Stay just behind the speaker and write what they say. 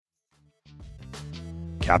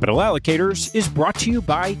Capital Allocators is brought to you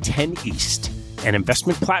by 10 East, an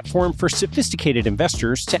investment platform for sophisticated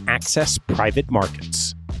investors to access private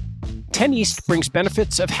markets. 10 East brings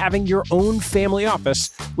benefits of having your own family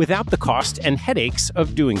office without the cost and headaches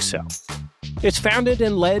of doing so. It's founded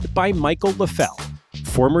and led by Michael LaFell,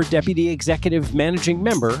 former Deputy Executive Managing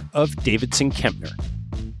Member of Davidson Kempner.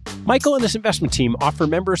 Michael and his investment team offer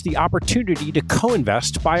members the opportunity to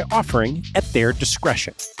co-invest by offering at their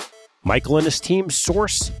discretion. Michael and his team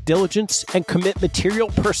source, diligence, and commit material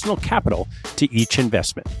personal capital to each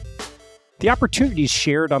investment. The opportunities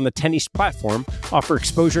shared on the 10 East platform offer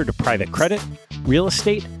exposure to private credit, real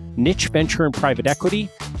estate, niche venture and private equity,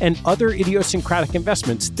 and other idiosyncratic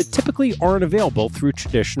investments that typically aren't available through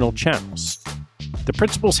traditional channels. The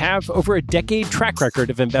principals have over a decade track record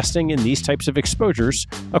of investing in these types of exposures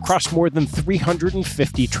across more than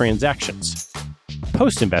 350 transactions.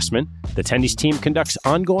 Post-investment, the 10 East team conducts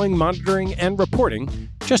ongoing monitoring and reporting,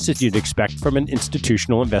 just as you'd expect from an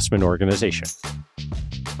institutional investment organization.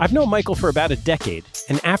 I've known Michael for about a decade,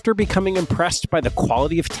 and after becoming impressed by the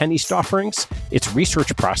quality of 10 East offerings, its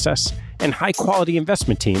research process, and high-quality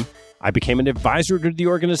investment team, I became an advisor to the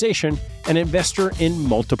organization and investor in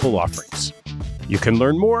multiple offerings. You can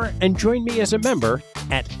learn more and join me as a member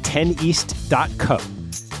at 10east.co.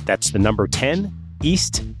 That's the number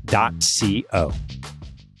 10east.co.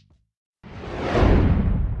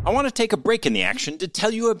 I want to take a break in the action to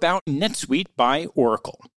tell you about NetSuite by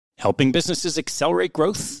Oracle, helping businesses accelerate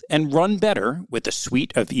growth and run better with a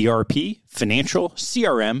suite of ERP, financial,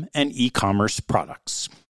 CRM, and e-commerce products.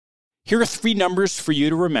 Here are three numbers for you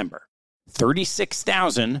to remember: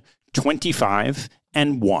 36,000, 25,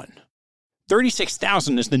 and 1.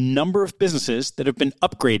 36,000 is the number of businesses that have been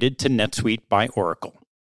upgraded to NetSuite by Oracle.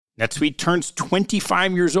 NetSuite turns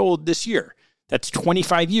 25 years old this year. That's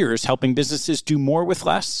 25 years helping businesses do more with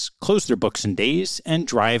less, close their books in days, and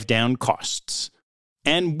drive down costs.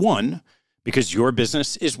 And 1, because your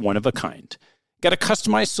business is one of a kind. Get a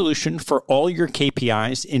customized solution for all your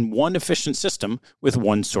KPIs in one efficient system with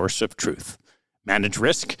one source of truth. Manage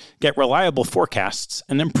risk, get reliable forecasts,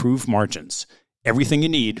 and improve margins. Everything you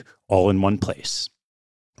need, all in one place.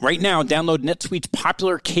 Right now, download NetSuite's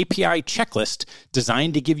popular KPI checklist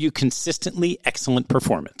designed to give you consistently excellent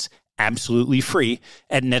performance, absolutely free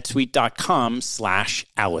at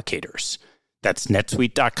netsuite.com/allocators. That's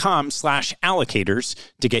netsuite.com/allocators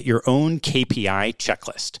to get your own KPI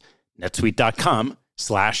checklist.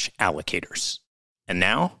 netsuite.com/allocators. And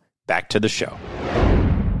now, back to the show.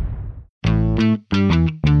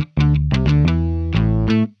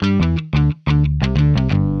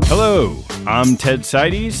 Hello, I'm Ted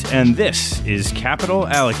Seides, and this is Capital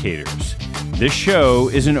Allocators. This show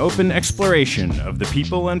is an open exploration of the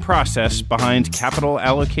people and process behind capital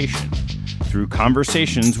allocation. Through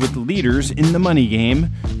conversations with leaders in the money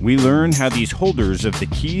game, we learn how these holders of the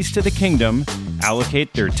keys to the kingdom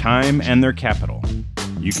allocate their time and their capital.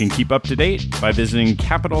 You can keep up to date by visiting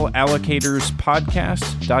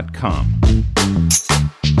capitalallocatorspodcast.com.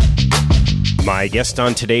 My guest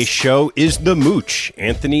on today's show is the Mooch,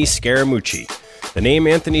 Anthony Scaramucci. The name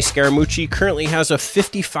Anthony Scaramucci currently has a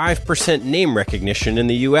 55% name recognition in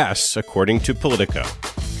the U.S., according to Politico.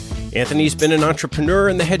 Anthony's been an entrepreneur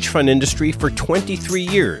in the hedge fund industry for 23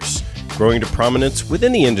 years, growing to prominence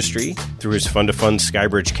within the industry through his fund-to-fund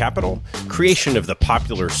Skybridge Capital, creation of the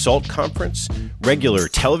popular SALT Conference, regular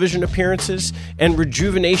television appearances, and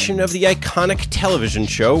rejuvenation of the iconic television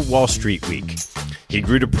show Wall Street Week. He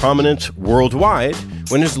grew to prominence worldwide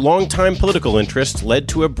when his longtime political interest led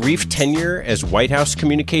to a brief tenure as White House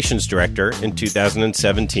Communications Director in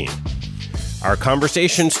 2017. Our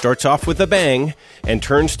conversation starts off with a bang and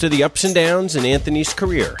turns to the ups and downs in Anthony's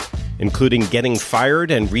career, including getting fired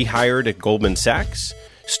and rehired at Goldman Sachs,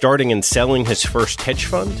 starting and selling his first hedge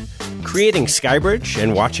fund, creating Skybridge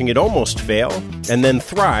and watching it almost fail, and then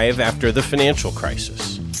thrive after the financial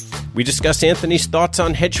crisis. We discuss Anthony's thoughts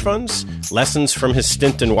on hedge funds, lessons from his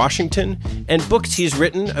stint in Washington, and books he's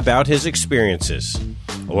written about his experiences.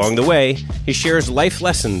 Along the way, he shares life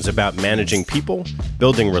lessons about managing people,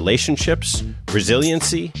 building relationships,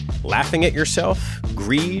 resiliency, laughing at yourself,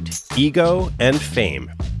 greed, ego, and fame.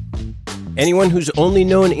 Anyone who's only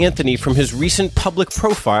known Anthony from his recent public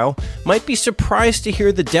profile might be surprised to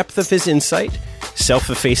hear the depth of his insight,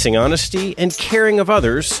 self-effacing honesty, and caring of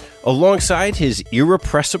others, alongside his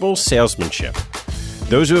irrepressible salesmanship.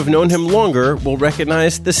 Those who have known him longer will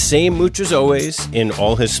recognize the same Mooch as always in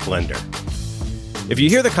all his splendor. If you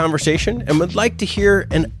hear the conversation and would like to hear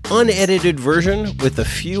an unedited version with a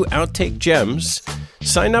few outtake gems,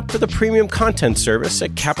 Sign up for the premium content service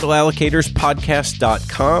at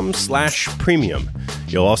capitalallocatorspodcast.com/premium.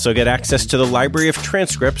 You'll also get access to the library of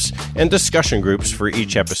transcripts and discussion groups for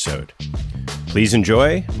each episode. Please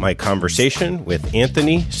enjoy my conversation with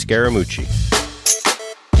Anthony Scaramucci.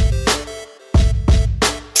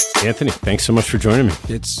 Anthony, thanks so much for joining me.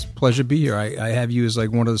 It's a pleasure to be here. I have you as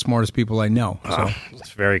like one of the smartest people I know. So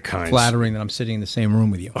it's very kind. Flattering that I'm sitting in the same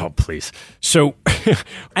room with you. Oh, please. So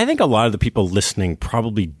I think a lot of the people listening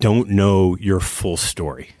probably don't know your full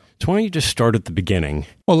story. So why don't you just start at the beginning?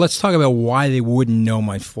 Well, let's talk about why they wouldn't know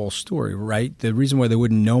my full story, right? The reason why they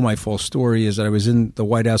wouldn't know my full story is that I was in the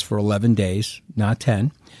White House for 11 days, not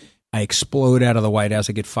 10. I explode out of the White House.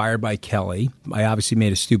 I get fired by Kelly. I obviously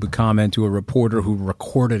made a stupid comment to a reporter who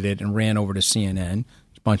recorded it and ran over to CNN.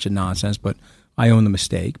 It's a bunch of nonsense, but I own the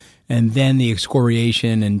mistake. And then the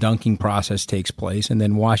excoriation and dunking process takes place, and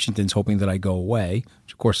then Washington's hoping that I go away,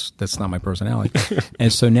 which, of course, that's not my personality.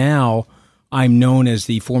 And so now I'm known as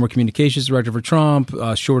the former communications director for Trump,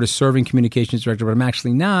 shortest serving communications director, but I'm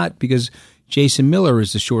actually not, because Jason Miller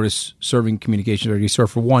is the shortest serving communications director. He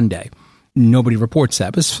served for 1 day. Nobody reports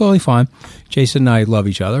that, but it's totally fine. Jason and I love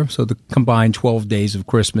each other, so the combined 12 days of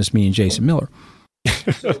Christmas, me and Jason Miller.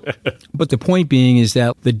 But the point being is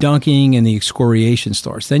that the dunking and the excoriation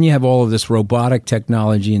starts. Then you have all of this robotic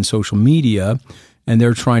technology and social media, and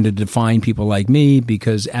they're trying to define people like me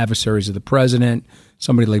because adversaries of the president,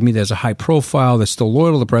 somebody like me that has a high profile, that's still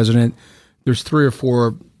loyal to the president, there's 3 or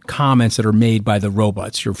 4 comments that are made by the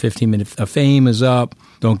robots. Your 15-minute of fame is up.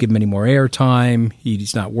 Don't give him any more airtime.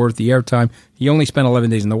 He's not worth the airtime. He only spent 11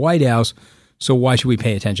 days in the White House, so why should we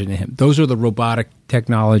pay attention to him? Those are the robotic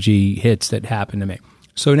technology hits that happen to me.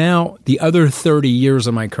 So now the other 30 years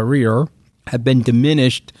of my career have been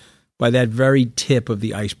diminished by that very tip of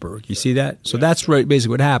the iceberg. You see that? So that's right,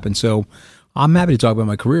 basically what happened. So I'm happy to talk about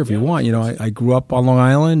my career if you want. You know, I grew up on Long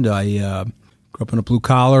Island. I grew up in a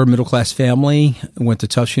blue-collar, middle-class family, went to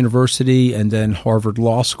Tufts University and then Harvard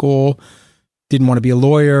Law School. Didn't want to be a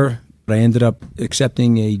lawyer, but I ended up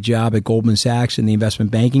accepting a job at Goldman Sachs in the investment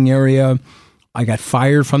banking area. I got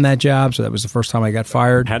fired from that job, so that was the first time I got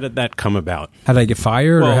fired. How did that come about? How did I get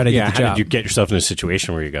fired, or how did I get the job? How did you get yourself in a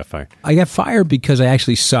situation where you got fired? I got fired because I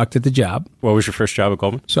actually sucked at the job. What was your first job at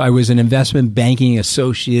Goldman? So I was an investment banking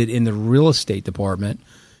associate in the real estate department.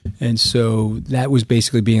 And so that was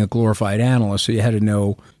basically being a glorified analyst. So you had to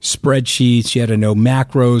know spreadsheets, you had to know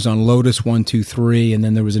macros on Lotus 1, 2, 3, and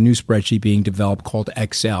then there was a new spreadsheet being developed called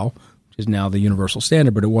Excel, which is now the universal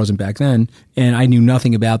standard, but it wasn't back then. And I knew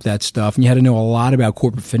nothing about that stuff. And you had to know a lot about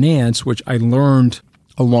corporate finance, which I learned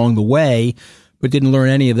along the way, but didn't learn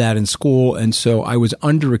any of that in school. And so I was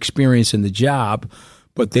underexperienced in the job,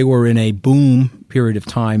 but they were in a boom period of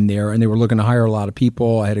time there, and they were looking to hire a lot of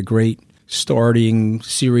people. I had a great starting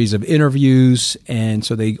series of interviews, and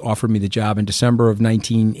so they offered me the job in December of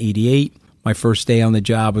 1988. My first day on the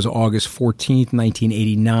job was August 14th,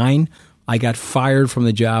 1989. I got fired from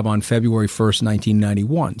the job on February 1st,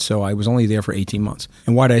 1991, so I was only there for 18 months.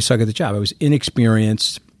 And why did I suck at the job? I was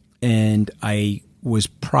inexperienced, and I was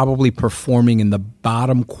probably performing in the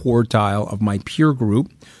bottom quartile of my peer group.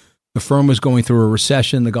 The firm was going through a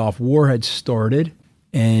recession. The Gulf War had started,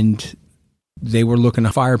 and they were looking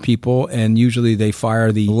to fire people, and usually they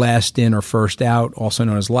fire the last in or first out, also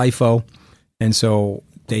known as LIFO. And so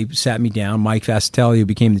they sat me down. Mike Fascitelli, who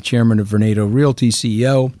became the chairman of Vornado Realty,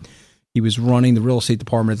 CEO, he was running the real estate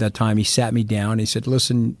department at that time. He sat me down. He said,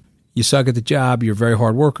 listen, you suck at the job. You're a very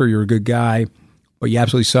hard worker. You're a good guy, but you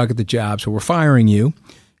absolutely suck at the job. So we're firing you,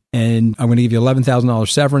 and I'm going to give you $11,000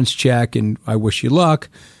 severance check, and I wish you luck.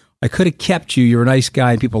 I could have kept you. You're a nice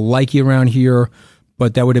guy, and people like you around here,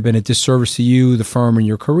 but that would have been a disservice to you, the firm, and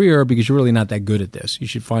your career, because you're really not that good at this. You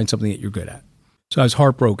should find something that you're good at. So I was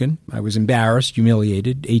heartbroken. I was embarrassed,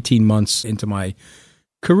 humiliated. 18 months into my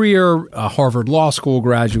career, a Harvard Law School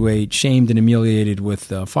graduate, shamed and humiliated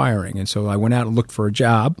with firing. And so I went out and looked for a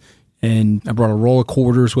job, and I brought a roll of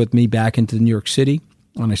quarters with me back into New York City,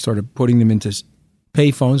 and I started putting them into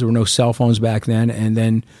payphones. There were no cell phones back then. And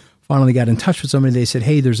then finally got in touch with somebody. They said,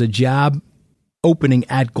 hey, there's a job opening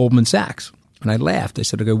at Goldman Sachs. And I laughed. I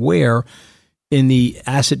said, okay, where? In the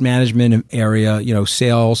asset management area,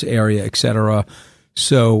 sales area, et cetera.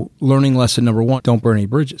 So learning lesson number 1, don't burn any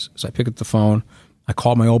bridges. So I picked up the phone. I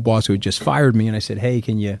called my old boss who had just fired me, and I said, hey,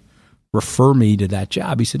 can you refer me to that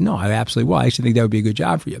job? He said, no, I absolutely will. I actually think that would be a good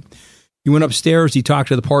job for you. He went upstairs. He talked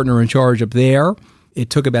to the partner in charge up there.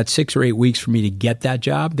 It took about 6 or 8 weeks for me to get that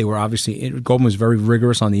job. They were obviously, Goldman was very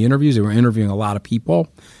rigorous on the interviews. They were interviewing a lot of people.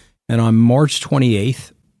 And on March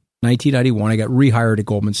 28th, 1991, I got rehired at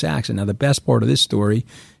Goldman Sachs. And now the best part of this story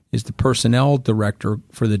is the personnel director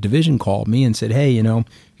for the division called me and said, hey, we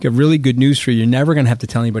got really good news for you. You're never going to have to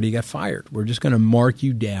tell anybody you got fired. We're just going to mark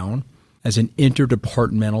you down as an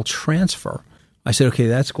interdepartmental transfer. I said, okay,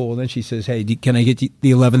 that's cool. And then she says, hey, can I get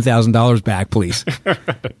the $11,000 back, please?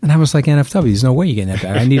 And I was like, NFW, there's no way you're getting that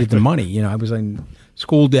back. I needed the money. I was in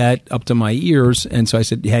school debt up to my ears. And so I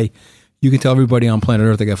said, hey, you can tell everybody on planet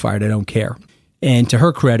Earth I got fired. I don't care. And to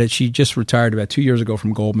her credit, she just retired about 2 years ago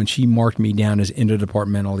from Goldman. She marked me down as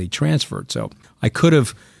interdepartmentally transferred. So I could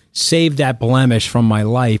have saved that blemish from my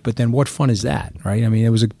life, but then what fun is that, right? I mean, it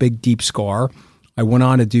was a big, deep scar. I went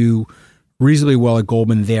on to do reasonably well at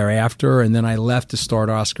Goldman thereafter, and then I left to start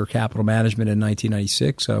Oscar Capital Management in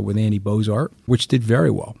 1996 with Andy Bozart, which did very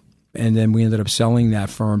well. And then we ended up selling that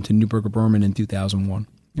firm to Neuberger Berman in 2001.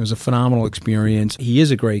 It was a phenomenal experience. He is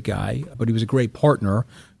a great guy, but he was a great partner,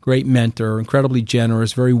 great mentor, incredibly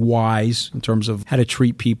generous, very wise in terms of how to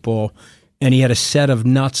treat people, and he had a set of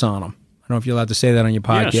nuts on him. I don't know if you're allowed to say that on your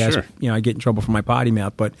podcast. Yeah, sure. I get in trouble for my potty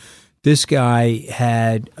mouth, but this guy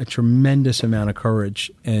had a tremendous amount of courage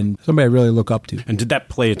and somebody I really look up to. And did that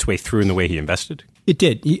play its way through in the way he invested? It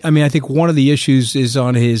did. I think one of the issues is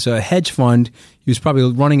on his hedge fund. He was probably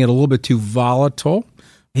running it a little bit too volatile.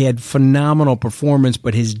 He had phenomenal performance,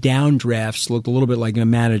 but his downdrafts looked a little bit like a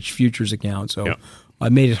managed futures account. So I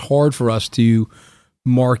made it hard for us to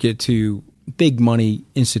market to big money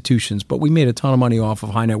institutions, but we made a ton of money off of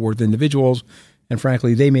high net worth individuals, and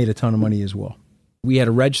frankly, they made a ton of money as well. We had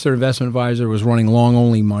a registered investment advisor who was running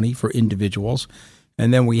long-only money for individuals,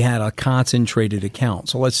 and then we had a concentrated account.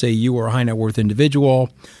 So let's say you were a high net worth individual.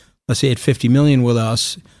 Let's say you had $50 million with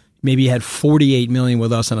us. Maybe you had $48 million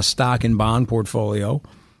with us in a stock and bond portfolio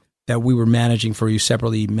that we were managing for you,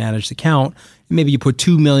 separately managed account. And maybe you put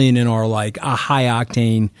 $2 million in our a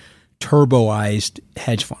high-octane, turboized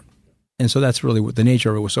hedge fund. And so that's really what the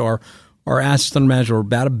nature of it was. So our assets under management were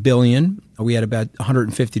about $1 billion. We had about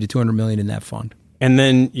 $150 to $200 million in that fund. And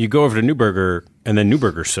then you go over to Neuberger, and then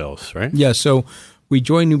Neuberger sells, right? Yeah, so we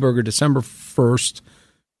joined Neuberger December 1st,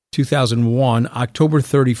 2001. October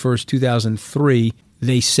 31st, 2003,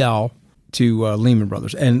 they sell to Lehman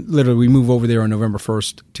Brothers. And literally, we move over there on November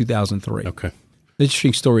 1st, 2003. Okay. The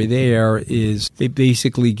interesting story there is they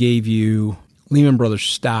basically gave you Lehman Brothers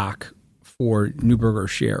stock for Neuberger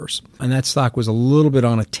shares. And that stock was a little bit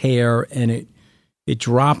on a tear, and it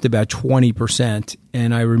dropped about 20%.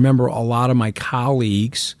 And I remember a lot of my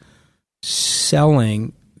colleagues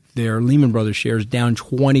selling their Lehman Brothers shares down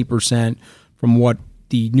 20% from what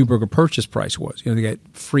the Neuberger purchase price was. They got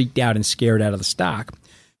freaked out and scared out of the stock.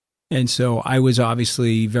 And so I was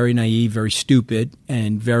obviously very naive, very stupid,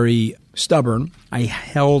 and very stubborn. I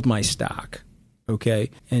held my stock, okay?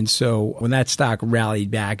 And so when that stock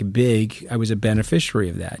rallied back big, I was a beneficiary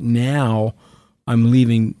of that. Now I'm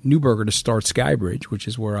leaving Neuberger to start Skybridge, which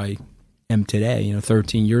is where I am today.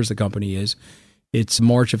 13 years the company is. It's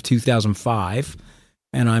March of 2005,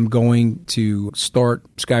 and I'm going to start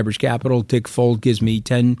Skybridge Capital. Dick Fold gives me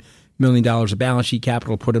 $10 million of balance sheet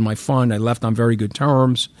capital to put in my fund. I left on very good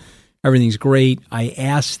terms. Everything's great. I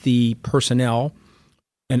asked the personnel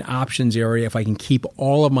and options area if I can keep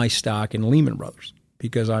all of my stock in Lehman Brothers,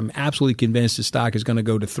 because I'm absolutely convinced the stock is going to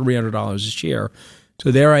go to $300 a share. So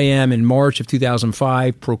there I am in March of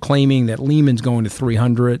 2005 proclaiming that Lehman's going to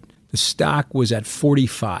 300. The stock was at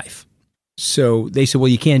 45. So they said, well,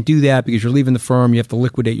 you can't do that because you're leaving the firm. You have to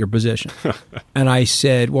liquidate your position. And I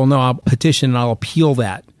said, well, no, I'll petition and I'll appeal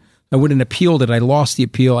that. I went and appealed it. I lost the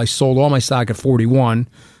appeal. I sold all my stock at 41.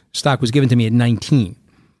 Stock was given to me at 19.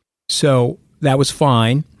 So that was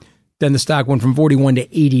fine. Then the stock went from 41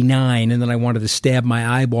 to 89, and then I wanted to stab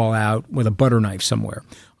my eyeball out with a butter knife somewhere.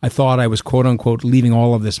 I thought I was, quote unquote, leaving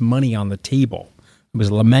all of this money on the table. I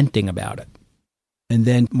was lamenting about it. And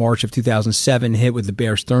then March of 2007 hit with the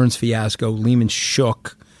Bear Stearns fiasco. Lehman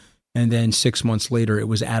shook. And then 6 months later, it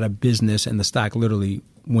was out of business, and the stock literally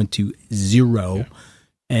went to zero. Yeah.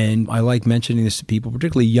 And I like mentioning this to people,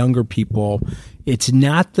 particularly younger people. It's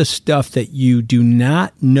not the stuff that you do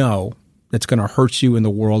not know that's going to hurt you in the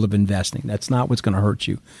world of investing. That's not what's going to hurt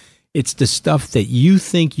you. It's the stuff that you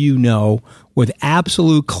think you know with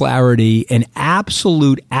absolute clarity and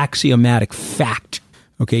absolute axiomatic fact.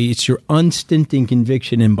 Okay, it's your unstinting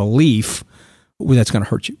conviction and belief that's going to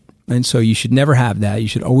hurt you. And so you should never have that. You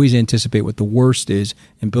should always anticipate what the worst is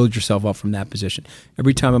and build yourself up from that position.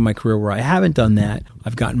 Every time in my career where I haven't done that,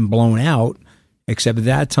 I've gotten blown out, except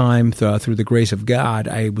that time, through the grace of God,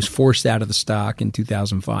 I was forced out of the stock in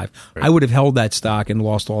 2005. Right. I would have held that stock and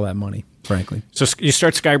lost all that money, frankly. So you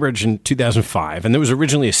start Skybridge in 2005, and there was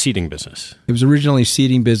originally a seeding business. It was originally a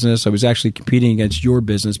seeding business. I was actually competing against your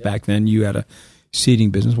business back then. You had a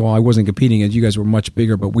seating business. Well, I wasn't competing as you guys were much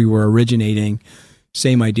bigger, but we were originating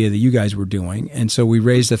same idea that you guys were doing. And so we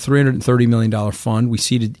raised a $330 million fund. We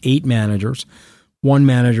seeded 8 managers. One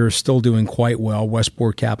manager is still doing quite well,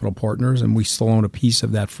 Westport Capital Partners, and we still own a piece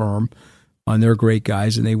of that firm. And they're great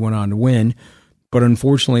guys, and they went on to win. But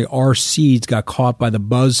unfortunately, our seeds got caught by the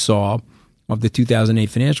buzzsaw of the 2008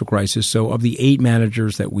 financial crisis. So of the 8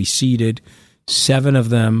 managers that we seeded, 7 of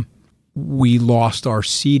them we lost our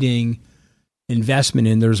seeding investment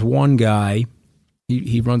in. There's one guy,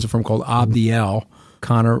 he runs a firm called Abdiel,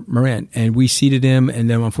 Connor Morant, and we seeded him, and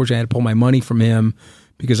then unfortunately I had to pull my money from him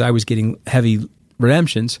because I was getting heavy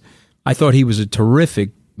redemptions. I thought he was a terrific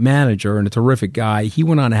manager and a terrific guy. He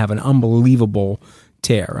went on to have an unbelievable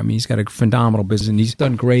tear. I mean, he's got a phenomenal business, and he's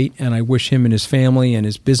done great, and I wish him and his family and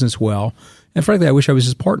his business well. And frankly, I wish I was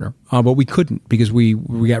his partner, but we couldn't because we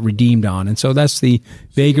got redeemed on. And so that's the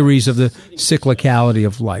vagaries of the cyclicality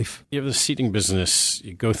of life. You have the seating business,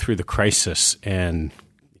 you go through the crisis, and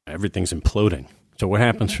everything's imploding. So what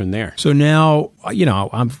happens from there? So now,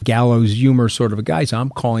 I'm gallows humor sort of a guy, so I'm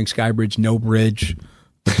calling Skybridge no bridge,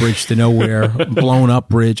 the bridge to nowhere, blown up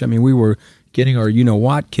bridge. I mean, we were getting our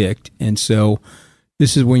you-know-what kicked, and so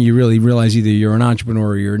this is when you really realize either you're an entrepreneur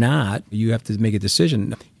or you're not. You have to make a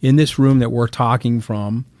decision. In this room that we're talking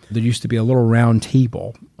from, there used to be a little round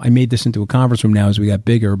table. I made this into a conference room now as we got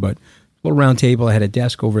bigger, but a little round table. I had a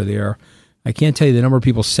desk over there. I can't tell you the number of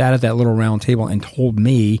people sat at that little round table and told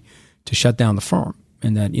me to shut down the firm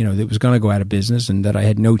and that, it was going to go out of business and that I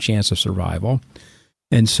had no chance of survival.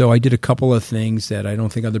 And so I did a couple of things that I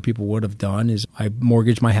don't think other people would have done. Is I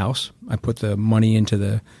mortgaged my house. I put the money into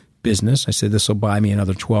the business. I said, this will buy me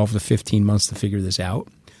another 12 to 15 months to figure this out.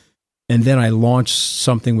 And then I launched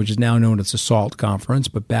something which is now known as the SALT Conference,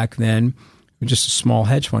 but back then it was just a small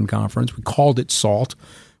hedge fund conference. We called it SALT,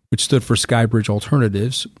 which stood for Skybridge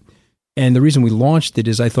Alternatives. And the reason we launched it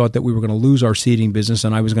is I thought that we were going to lose our seeding business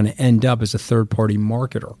and I was going to end up as a third-party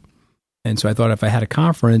marketer. And so I thought if I had a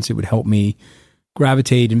conference, it would help me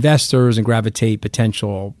gravitate investors and gravitate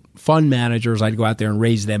potential fund managers. I'd go out there and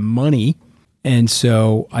raise them money. And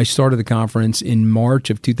so I started the conference in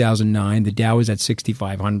March of 2009. The Dow was at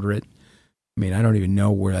 6,500. I mean, I don't even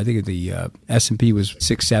know where. I think the S&P was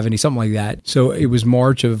 670, something like that. So it was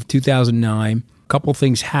March of 2009. A couple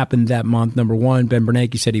things happened that month. Number one, Ben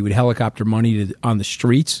Bernanke said he would helicopter money on the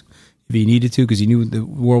streets if he needed to because he knew the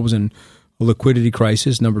world was in a liquidity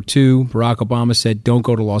crisis. Number two, Barack Obama said, don't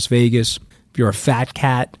go to Las Vegas. If you're a fat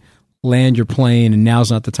cat, land your plane, and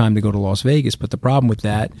now's not the time to go to Las Vegas. But the problem with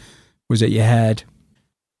that was that you had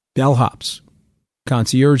bellhops,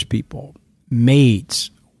 concierge people,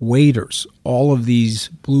 maids, waiters, all of these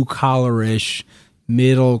blue-collar-ish,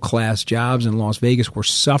 middle-class jobs in Las Vegas were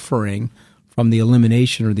suffering from the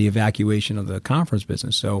elimination or the evacuation of the conference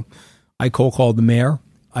business. So I cold-called the mayor,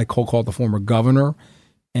 I cold-called the former governor,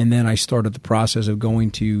 and then I started the process of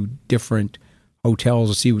going to different hotels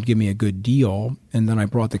to see who would give me a good deal. And then I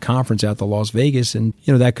brought the conference out to Las Vegas. And,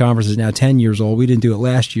 that conference is now 10 years old. We didn't do it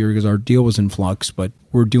last year because our deal was in flux, but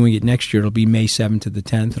we're doing it next year. It'll be May 7th to the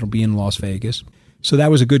 10th. It'll be in Las Vegas. So that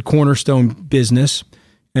was a good cornerstone business.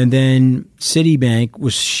 And then Citibank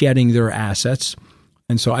was shedding their assets.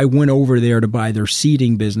 And so I went over there to buy their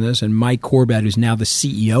seeding business. And Mike Corbat, who's now the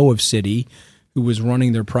CEO of Citi, who was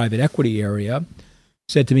running their private equity area,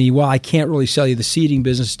 said to me, well, I can't really sell you the seeding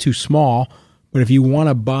business. It's too small. But if you want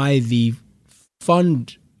to buy the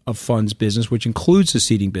fund of funds business, which includes the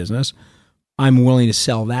seeding business, I'm willing to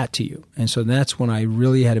sell that to you. And so that's when I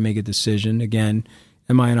really had to make a decision. Again,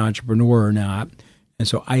 am I an entrepreneur or not? And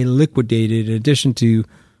so I liquidated, in addition to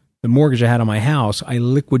the mortgage I had on my house, I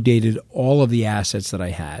liquidated all of the assets that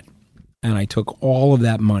I had. And I took all of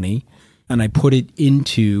that money and I put it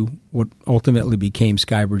into what ultimately became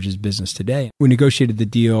Skybridge's business today. We negotiated the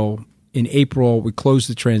deal in April. We closed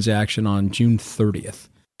the transaction on June 30th.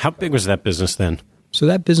 How big was that business then? So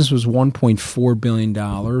that business was $1.4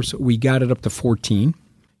 billion. We got it up to 14,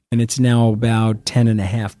 and it's now about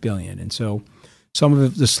 $10.5 billion. And so some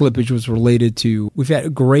of the slippage was related to, we've had a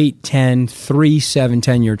great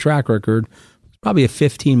 10-year track record, probably a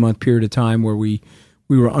 15-month period of time where we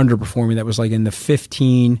were underperforming. That was like in the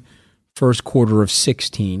 15 first quarter of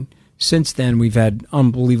 16. Since then, we've had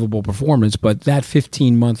unbelievable performance, but that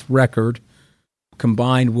 15-month record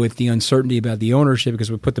combined with the uncertainty about the ownership, because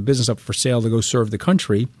we put the business up for sale to go serve the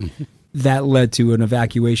country, that led to an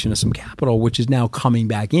evacuation of some capital, which is now coming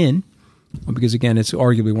back in because, again, it's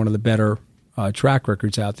arguably one of the better track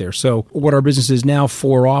records out there. So what our business is now,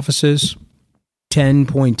 4 offices,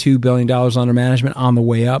 $10.2 billion under management on the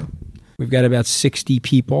way up. We've got about 60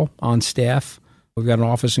 people on staff. We've got an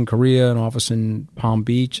office in Korea, an office in Palm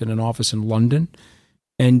Beach, and an office in London.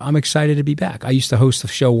 And I'm excited to be back. I used to host the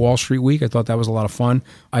show Wall Street Week. I thought that was a lot of fun.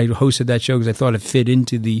 I hosted that show because I thought it fit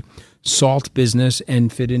into the SALT business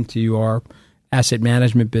and fit into our asset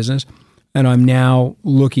management business. And I'm now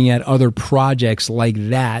looking at other projects like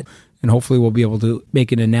that. And hopefully we'll be able to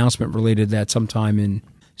make an announcement related to that sometime in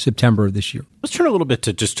September of this year. Let's turn a little bit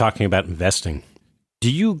to just talking about investing.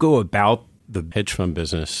 Do you go about the hedge fund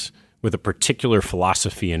business with a particular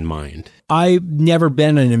philosophy in mind? I've never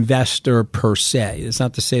been an investor per se. It's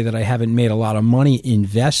not to say that I haven't made a lot of money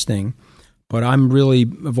investing, but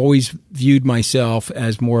I've always viewed myself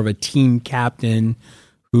as more of a team captain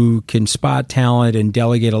who can spot talent and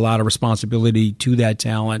delegate a lot of responsibility to that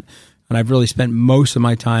talent. And I've really spent most of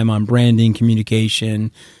my time on branding,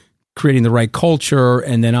 communication, creating the right culture,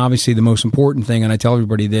 and then obviously the most important thing, and I tell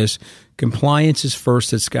everybody this, compliance is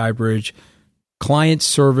first at Skybridge. Client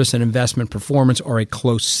service and investment performance are a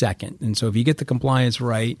close second. And so if you get the compliance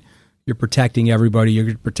right, you're protecting everybody.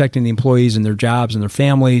 You're protecting the employees and their jobs and their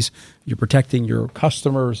families. You're protecting your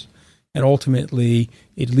customers. And ultimately,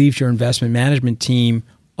 it leaves your investment management team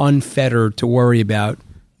unfettered to worry about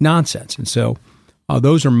nonsense. And so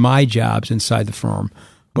those are my jobs inside the firm.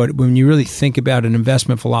 But when you really think about an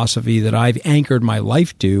investment philosophy that I've anchored my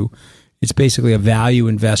life to, it's basically a value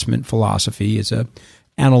investment philosophy. It's a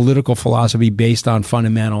analytical philosophy based on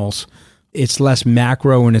fundamentals. It's less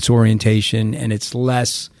macro in its orientation, and it's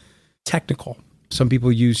less technical. Some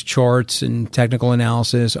people use charts and technical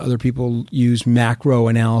analysis. Other people use macro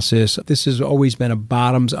analysis. This has always been a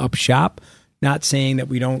bottoms-up shop, not saying that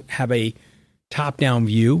we don't have a top-down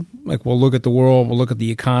view. Like we'll look at the world, we'll look at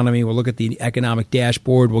the economy, we'll look at the economic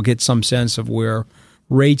dashboard, we'll get some sense of where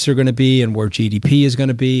rates are going to be and where GDP is going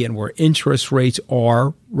to be and where interest rates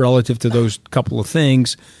are relative to those couple of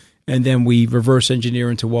things. And then we reverse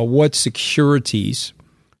engineer into, well, what securities,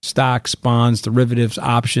 stocks, bonds, derivatives,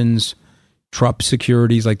 options, trust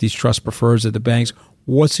securities like these trust prefers at the banks,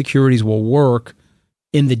 what securities will work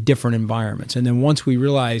in the different environments? And then once we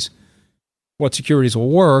realize what securities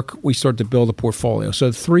will work, we start to build a portfolio.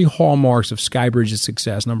 So 3 hallmarks of Skybridge's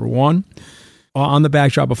success. Number one, on the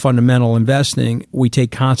backdrop of fundamental investing, we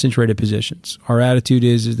take concentrated positions. Our attitude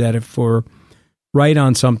is that if we're right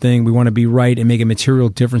on something, we want to be right and make a material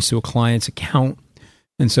difference to a client's account.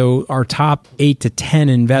 And so our top 8 to 10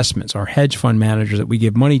 investments, our hedge fund managers that we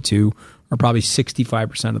give money to, are probably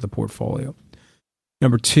 65% of the portfolio.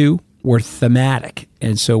 Number 2, we're thematic.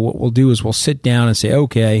 And so what we'll do is we'll sit down and say,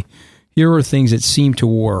 okay, here are things that seem to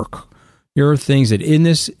work. Here are things that in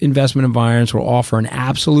this investment environment will offer an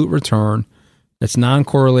absolute return that's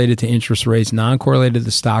non-correlated to interest rates, non-correlated to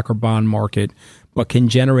the stock or bond market, but can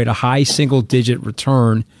generate a high single-digit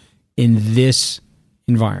return in this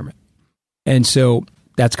environment. And so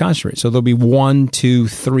that's concentrated. So there'll be 1, 2,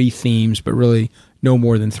 3 themes, but really no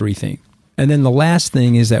more than 3 themes. And then the last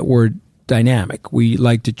thing is that we're dynamic. We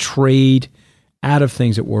like to trade out of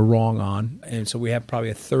things that we're wrong on. And so we have probably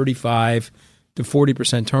a 35 to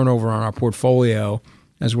 40% turnover on our portfolio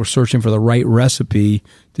as we're searching for the right recipe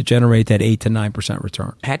to generate that 8 to 9%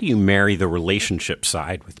 return. How do you marry the relationship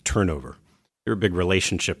side with turnover? You're a big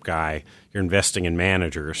relationship guy. You're investing in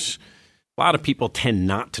managers. A lot of people tend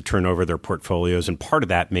not to turn over their portfolios, and part of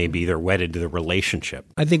that may be they're wedded to the relationship.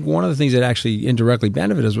 I think one of the things that actually indirectly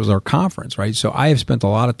benefited us was our conference, right? So I have spent a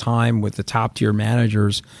lot of time with the top-tier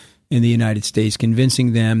managers in the United States,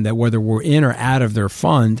 convincing them that whether we're in or out of their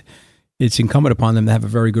fund, it's incumbent upon them to have a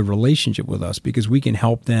very good relationship with us because we can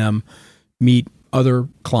help them meet other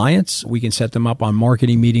clients. We can set them up on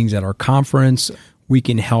marketing meetings at our conference. We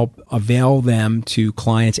can help avail them to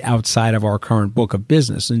clients outside of our current book of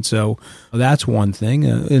business. And so that's one thing.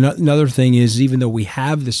 Another thing is, even though we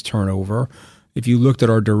have this turnover, if you looked at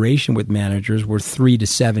our duration with managers, we're 3 to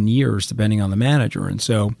 7 years, depending on the manager. And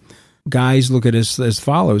so guys look at us as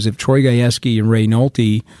follows. If Troy Gajewski and Ray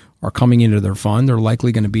Nolte are coming into their fund, they're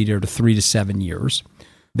likely going to be there to 3 to 7 years.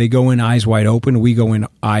 They go in eyes wide open. We go in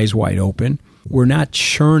eyes wide open. We're not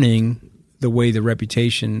churning the way the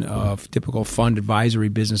reputation of typical fund advisory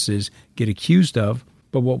businesses get accused of.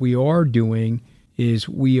 But what we are doing is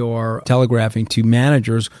we are telegraphing to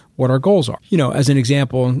managers what our goals are. You know, as an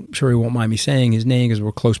example, I'm sure he won't mind me saying his name because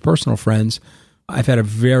we're close personal friends. I've had a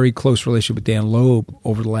very close relationship with Dan Loeb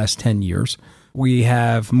over the last 10 years. We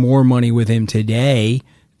have more money with him today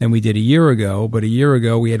than we did a year ago, but a year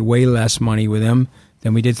ago we had way less money with him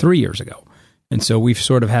than we did 3 years ago. And so we've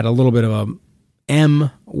sort of had a little bit of a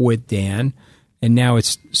M with Dan, and now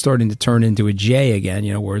it's starting to turn into a J again,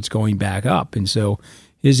 you know, where it's going back up. And so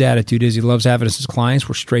his attitude is he loves having us as clients.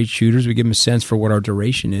 We're straight shooters. We give him a sense for what our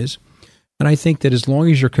duration is. And I think that as long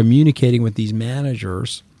as you're communicating with these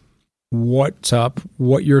managers what's up,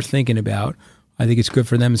 what you're thinking about, I think it's good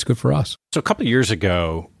for them, it's good for us. So a couple of years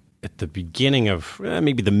ago, at the beginning of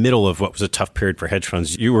maybe the middle of what was a tough period for hedge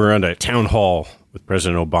funds, you were on a town hall with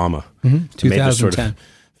President Obama. 2010. Made this sort of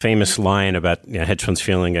famous line about hedge funds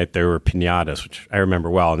feeling like there were piñatas, which I remember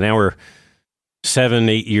well. Now we're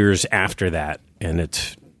 7-8 years after that, and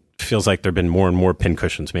it feels like there have been more and more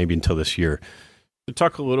pincushions, maybe until this year. So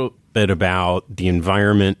talk a little bit about the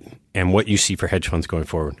environment and what you see for hedge funds going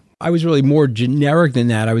forward. I was really more generic than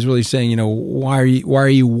that. I was really saying, why are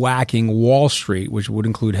you whacking Wall Street, which would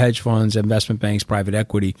include hedge funds, investment banks, private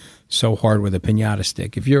equity, so hard with a piñata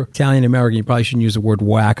stick? If you're Italian American, you probably shouldn't use the word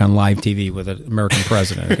whack on live TV with an American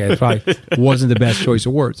president. Okay, it probably wasn't the best choice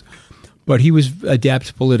of words. But he was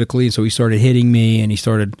adept politically, so he started hitting me, and he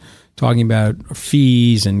started talking about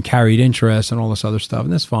fees and carried interest and all this other stuff,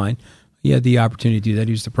 and that's fine. He had the opportunity to do that.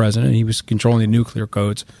 He was the president. He was controlling the nuclear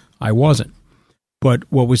codes. I wasn't. But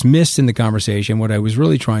what was missed in the conversation, what I was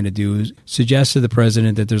really trying to do is suggest to the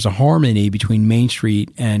president that there's a harmony between Main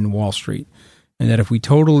Street and Wall Street, and that if we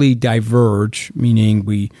totally diverge, meaning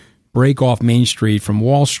we break off Main Street from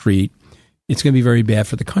Wall Street, it's going to be very bad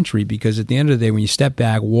for the country, because at the end of the day, when you step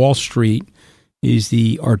back, Wall Street is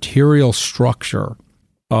the arterial structure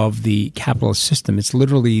of the capitalist system. It's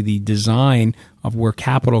literally the design of where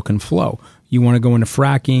capital can flow. You want to go into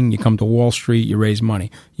fracking, you come to Wall Street, you raise money.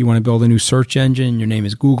 You want to build a new search engine, your name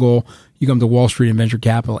is Google, you come to Wall Street and venture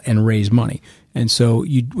capital and raise money. And so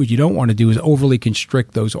what you don't want to do is overly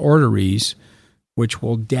constrict those arteries, which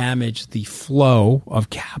will damage the flow of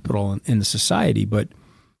capital in the society. But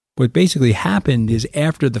what basically happened is,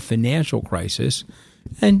 after the financial crisis,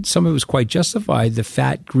 and some of it was quite justified, the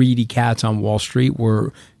fat, greedy cats on Wall Street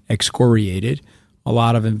were excoriated. A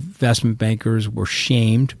lot of investment bankers were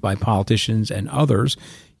shamed by politicians and others,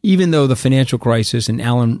 even though the financial crisis, and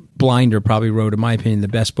Alan Blinder probably wrote, in my opinion, the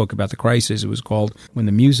best book about the crisis. It was called When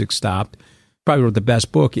the Music Stopped. Probably wrote the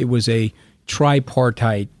best book. It was a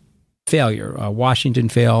tripartite failure. Washington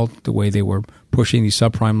failed, the way they were pushing these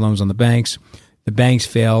subprime loans on the banks. The banks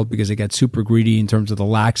failed because they got super greedy in terms of the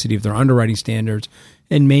laxity of their underwriting standards.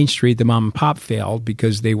 And Main Street, the mom and pop, failed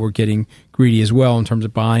because they were getting greedy as well in terms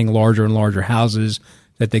of buying larger and larger houses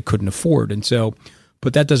that they couldn't afford. And so,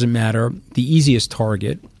 but that doesn't matter. The easiest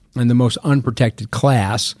target and the most unprotected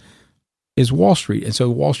class is Wall Street. And so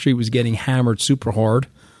Wall Street was getting hammered super hard.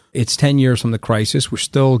 It's 10 years from the crisis. We're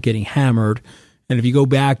still getting hammered. And if you go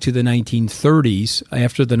back to the 1930s,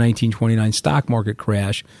 after the 1929 stock market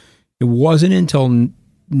crash, it wasn't until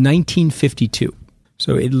 1952.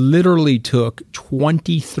 So it literally took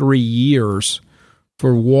 23 years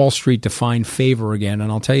for Wall Street to find favor again.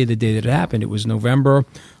 And I'll tell you the day that it happened. It was November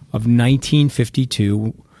of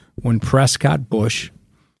 1952 when Prescott Bush,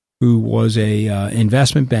 who was a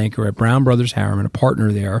investment banker at Brown Brothers Harriman, a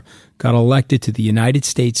partner there, got elected to the United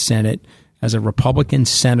States Senate as a Republican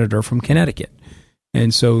senator from Connecticut.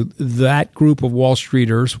 And so that group of Wall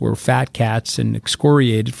Streeters were fat cats and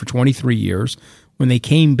excoriated for 23 years. When they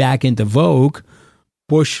came back into vogue,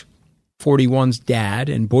 Bush 41's dad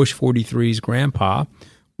and Bush 43's grandpa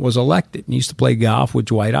was elected and used to play golf with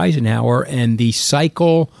Dwight Eisenhower. And the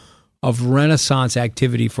cycle of Renaissance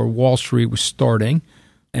activity for Wall Street was starting.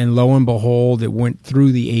 And lo and behold, it went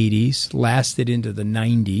through the 80s, lasted into the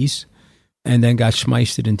 90s, and then got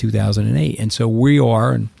schmeisted in 2008. And so we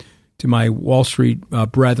are, and to my Wall Street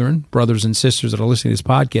brothers and sisters that are listening to this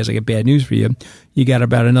podcast, I got bad news for you. You got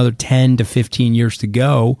about another 10 to 15 years to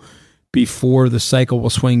go before the cycle will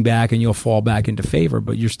swing back and you'll fall back into favor.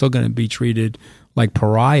 But you're still going to be treated like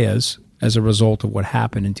pariahs as a result of what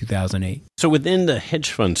happened in 2008. So within the hedge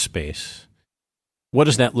fund space, what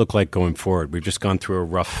does that look like going forward? We've just gone through a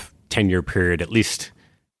rough 10-year period, at least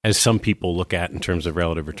as some people look at in terms of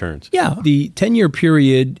relative returns. Yeah, the 10-year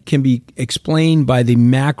period can be explained by the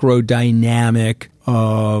macro dynamic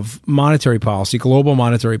of monetary policy, global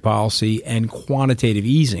monetary policy, and quantitative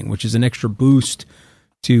easing, which is an extra boost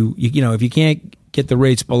to, if you can't get the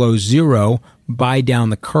rates below zero, buy down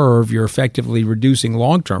the curve, you're effectively reducing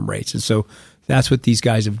long-term rates. And so that's what these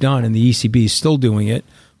guys have done, and the ECB is still doing it,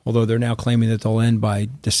 although they're now claiming that they'll end by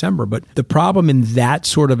December. But the problem in that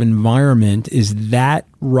sort of environment is that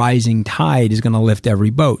rising tide is going to lift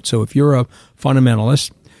every boat. So if you're a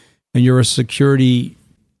fundamentalist and you're a security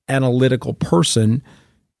analytical person,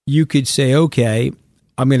 you could say, okay,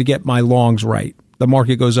 I'm going to get my longs right. The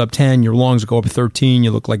market goes up 10, your longs go up 13,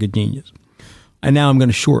 you look like a genius. And now I'm going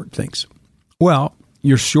to short things. Well,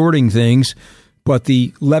 you're shorting things, but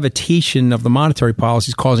the levitation of the monetary policy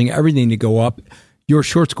is causing everything to go up. Your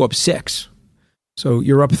shorts go up 6. So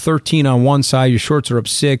you're up 13 on one side, your shorts are up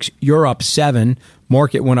 6, you're up 7,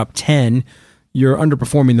 market went up 10, you're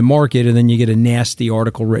underperforming the market, and then you get a nasty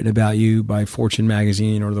article written about you by Fortune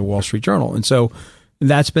magazine or the Wall Street Journal. And so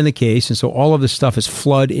that's been the case. And so all of this stuff is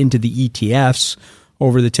flooded into the ETFs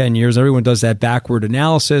over the 10 years. Everyone does that backward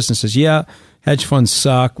analysis and says, yeah, hedge funds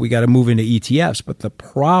suck. We got to move into ETFs. But the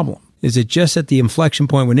problem is that just at the inflection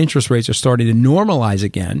point when interest rates are starting to normalize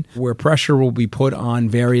again, where pressure will be put on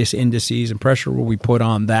various indices and pressure will be put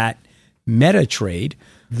on that meta trade,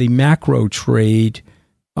 the macro trade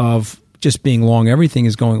of just being long everything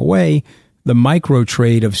is going away. The micro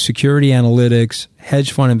trade of security analytics,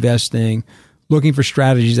 hedge fund investing, looking for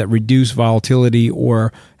strategies that reduce volatility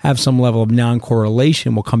or have some level of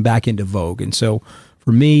non-correlation will come back into vogue. And so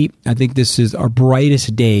for me, I think this is our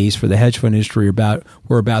brightest days for the hedge fund industry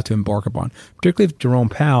we're about to embark upon, particularly if Jerome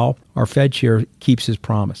Powell, our Fed chair, keeps his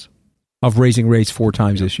promise of raising rates 4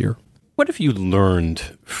 times this year. What have you learned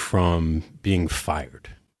from being fired?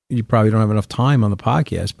 You probably don't have enough time on the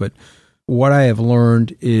podcast, but what I have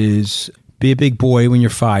learned is be a big boy when you're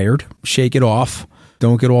fired, shake it off.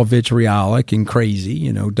 Don't get all vitriolic and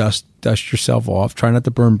crazy, dust yourself off. Try not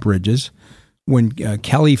to burn bridges. When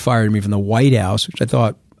Kelly fired me from the White House, which I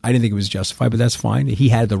didn't think it was justified, but that's fine. He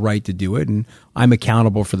had the right to do it, and I'm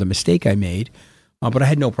accountable for the mistake I made. But I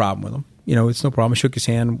had no problem with him. It's no problem. I shook his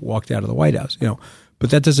hand, walked out of the White House.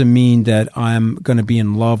 But that doesn't mean that I'm going to be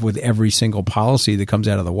in love with every single policy that comes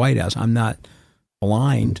out of the White House. I'm not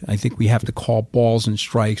blind. I think we have to call balls and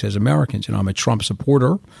strikes as Americans. I'm a Trump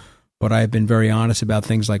supporter, but I've been very honest about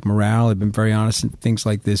things like morale. I've been very honest in things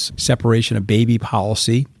like this separation of baby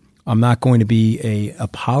policy. I'm not going to be an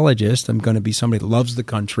apologist. I'm going to be somebody that loves the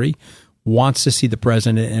country, wants to see the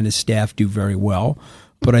president and his staff do very well.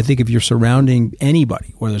 But I think if you're surrounding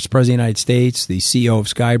anybody, whether it's the President of the United States, the CEO of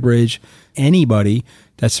Skybridge, anybody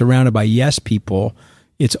that's surrounded by yes people,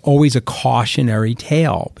 it's always a cautionary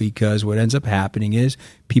tale, because what ends up happening is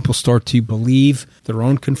people start to believe their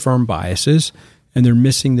own confirmed biases and they're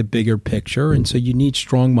missing the bigger picture. And so you need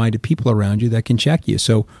strong-minded people around you that can check you.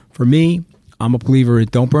 So for me, I'm a believer in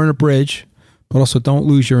don't burn a bridge, but also don't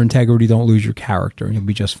lose your integrity, don't lose your character, and you'll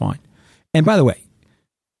be just fine. And by the way,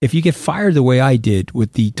 if you get fired the way I did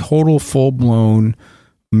with the total full-blown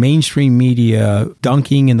mainstream media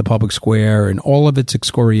dunking in the public square and all of its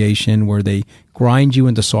excoriation where they grind you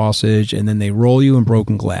into sausage and then they roll you in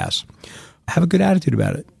broken glass, have a good attitude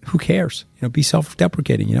about it. Who cares? Be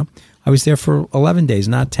self-deprecating, I was there for 11 days,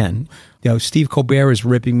 not 10. Steve Colbert is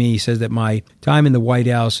ripping me. He says that my time in the White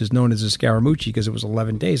House is known as a Scaramucci because it was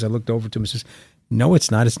 11 days. I looked over to him and says, no, it's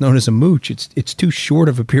not. It's known as a mooch. It's too short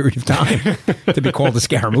of a period of time to be called a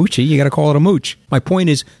Scaramucci. You got to call it a mooch. My point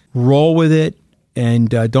is roll with it and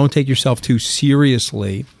don't take yourself too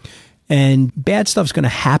seriously. And bad stuff's going to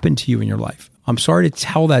happen to you in your life. I'm sorry to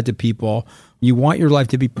tell that to people. You want your life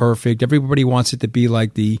to be perfect. Everybody wants it to be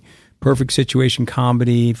like the perfect situation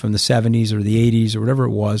comedy from the 70s or the 80s or whatever it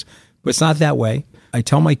was. But it's not that way. I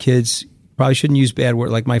tell my kids, probably shouldn't use bad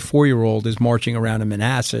words. Like my 4-year-old is marching around in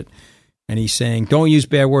Manhasset and he's saying, don't use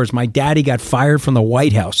bad words. My daddy got fired from the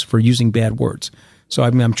White House for using bad words. So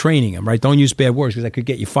I'm training him, right? Don't use bad words because I could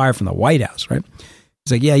get you fired from the White House, right?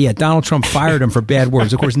 He's like, yeah, Donald Trump fired him for bad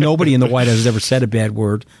words. Of course, nobody in the White House has ever said a bad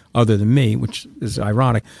word other than me, which is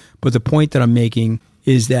ironic. But the point that I'm making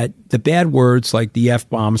is that the bad words like the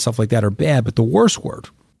F-bomb and stuff like that are bad, but the worst word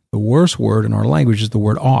in our language is the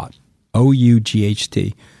word ought,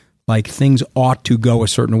 O-U-G-H-T. Like things ought to go a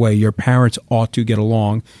certain way. Your parents ought to get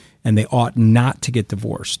along and they ought not to get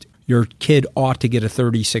divorced. Your kid ought to get a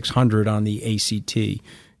 3,600 on the ACT.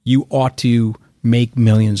 You ought to make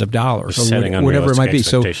millions of dollars or whatever it might be.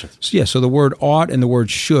 So the word ought and the word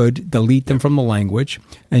should, delete them from the language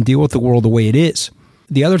and deal with the world the way it is.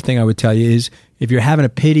 The other thing I would tell you is if you're having a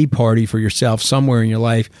pity party for yourself somewhere in your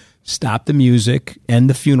life, stop the music and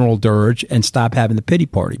the funeral dirge and stop having the pity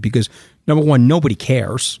party because, number one, nobody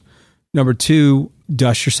cares. Number two,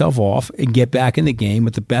 dust yourself off and get back in the game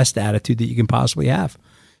with the best attitude that you can possibly have.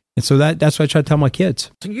 And so that's what I try to tell my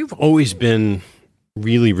kids. So you've always been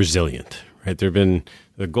really resilient, right? There have been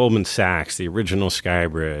the Goldman Sachs, the original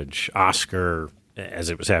Skybridge, Oscar, as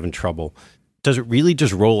it was having trouble. Does it really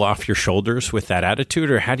just roll off your shoulders with that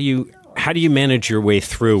attitude, or how do you manage your way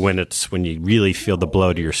through when you really feel the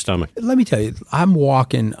blow to your stomach? Let me tell you, I'm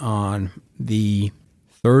walking on the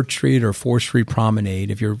 3rd Street or 4th Street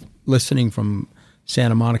Promenade. If you're listening from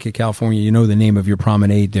Santa Monica, California, you know the name of your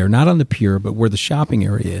promenade there, not on the pier, but where the shopping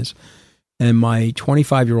area is. And my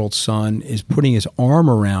 25-year-old son is putting his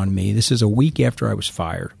arm around me. This is a week after I was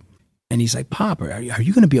fired. And he's like, Pop, are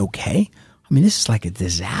you going to be okay? I mean, this is like a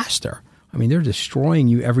disaster. I mean, they're destroying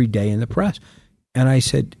you every day in the press. And I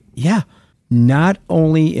said, yeah, not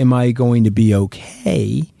only am I going to be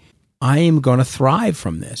okay, I am going to thrive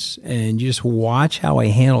from this. And you just watch how I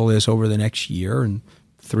handle this over the next year and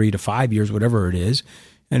 3 to 5 years, whatever it is.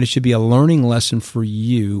 And it should be a learning lesson for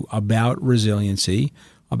you about resiliency,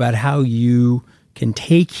 about how you can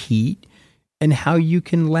take heat and how you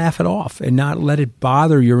can laugh it off and not let it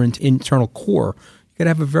bother your internal core. You got to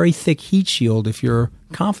have a very thick heat shield if you're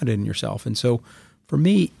confident in yourself. And so for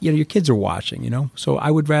me, your kids are watching, so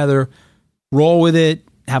I would rather roll with it,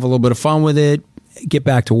 have a little bit of fun with it, get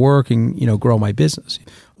back to work and, grow my business.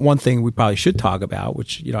 One thing we probably should talk about,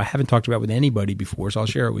 which, I haven't talked about with anybody before, so I'll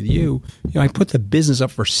share it with you. I put the business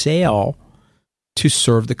up for sale to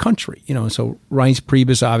serve the country, so Reince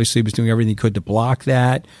Priebus obviously was doing everything he could to block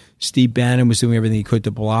that. Steve Bannon was doing everything he could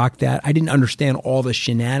to block that. I didn't understand all the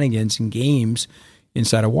shenanigans and games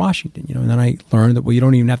inside of Washington, and then I learned that, you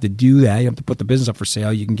don't even have to do that. You have to put the business up for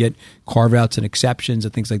sale. You can get carve-outs and exceptions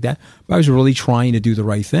and things like that. But I was really trying to do the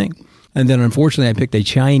right thing. And then unfortunately, I picked a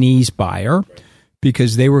Chinese buyer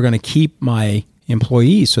because they were going to keep my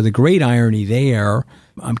employees. So the great irony there,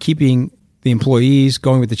 I'm keeping the employees,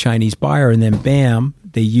 going with the Chinese buyer, and then bam,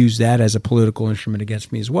 they use that as a political instrument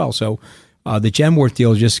against me as well. So the Genworth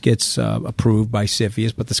deal just gets approved by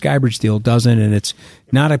CFIUS, but the Skybridge deal doesn't, and it's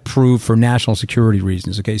not approved for national security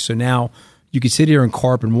reasons. Okay, so now you could sit here and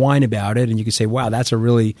carp and whine about it, and you could say, wow, that's a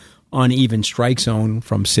really uneven strike zone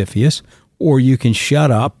from CFIUS, or you can shut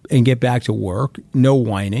up and get back to work, no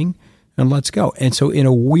whining, and let's go. And so in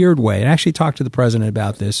a weird way, and I actually talked to the president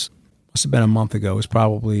about this, must have been a month ago. It was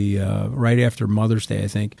probably right after Mother's Day, I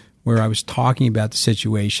think, where I was talking about the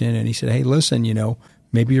situation, and he said, hey, listen,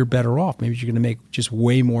 maybe you're better off. Maybe you're going to make just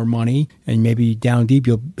way more money, and maybe down deep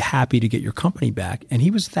you'll be happy to get your company back. And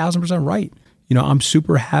he was 1,000% right. I'm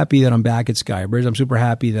super happy that I'm back at Skybridge. I'm super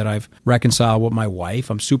happy that I've reconciled with my wife.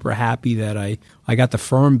 I'm super happy that I got the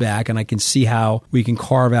firm back, and I can see how we can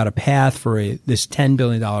carve out a path for this $10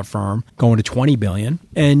 billion firm going to $20 billion.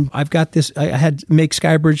 And I've got this, I had Make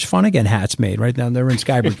Skybridge Fun Again hats made. Right now they're in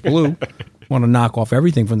Skybridge Blue. Want to knock off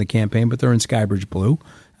everything from the campaign, but they're in Skybridge Blue.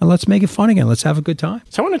 And let's make it fun again. Let's have a good time.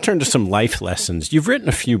 So I want to turn to some life lessons. You've written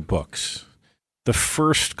a few books. The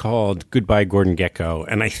first called Goodbye, Gordon Gekko.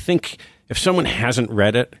 And I think if someone hasn't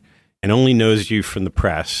read it and only knows you from the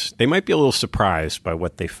press, they might be a little surprised by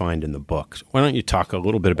what they find in the book. So why don't you talk a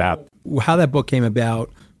little bit about how that book came about?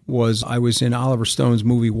 Was I was in Oliver Stone's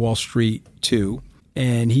movie Wall Street 2,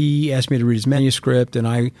 and he asked me to read his manuscript, and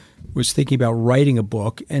I was thinking about writing a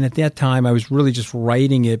book. And at that time, I was really just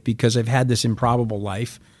writing it because I've had this improbable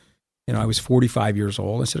life. I was 45 years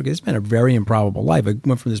old. I said, okay, it's been a very improbable life. I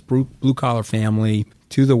went from this blue-collar family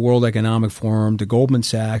to the World Economic Forum, to Goldman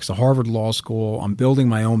Sachs, to Harvard Law School. I'm building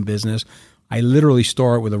my own business. I literally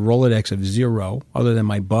start with a Rolodex of zero, other than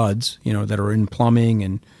my buds, that are in plumbing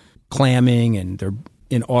and clamming, and they're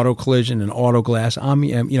in auto collision and auto glass.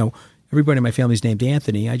 Everybody in my family is named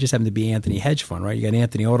Anthony. I just happen to be Anthony Hedge Fund, right? You got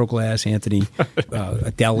Anthony Auto Glass, Anthony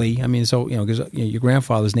Deli. Because your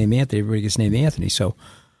grandfather's named Anthony, everybody gets named Anthony. So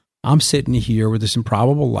I'm sitting here with this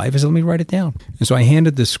improbable life. I said, let me write it down. And so I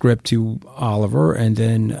handed the script to Oliver, and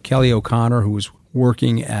then Kelly O'Connor, who was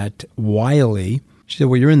working at Wiley, she said,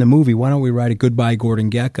 well, you're in the movie. Why don't we write a Goodbye,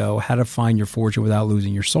 Gordon Gekko, How to Find Your Fortune Without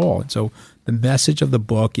Losing Your Soul? And so the message of the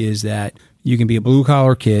book is that you can be a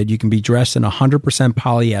blue-collar kid. You can be dressed in 100%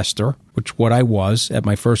 polyester, which what I was at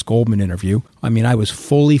my first Goldman interview. I was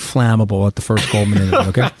fully flammable at the first Goldman interview,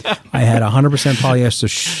 okay? I had a 100%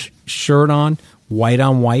 polyester shirt on, white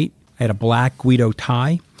on white. I had a black Guido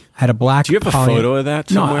tie. I had a black. Do you have a photo of that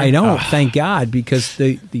somewhere? No, I don't. Thank God, because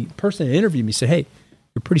the person that interviewed me said, hey,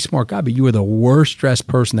 you're a pretty smart guy, but you were the worst dressed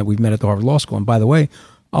person that we've met at the Harvard Law School. And by the way,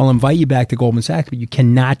 I'll invite you back to Goldman Sachs, but you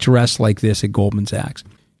cannot dress like this at Goldman Sachs.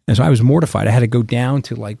 And so I was mortified. I had to go down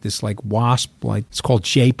to this WASP, it's called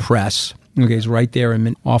J Press. Okay, it's right there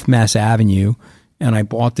off Mass Avenue. And I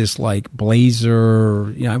bought this blazer.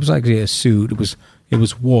 It was actually a suit. It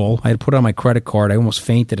was wool. I had put it on my credit card. I almost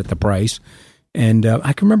fainted at the price. And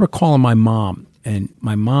I can remember calling my mom, and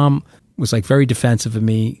my mom was very defensive of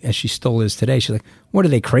me, as she still is today. She's like, what, are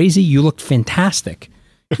they crazy? You looked fantastic.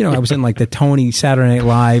 I was in the Tony Saturday Night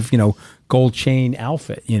Live, gold chain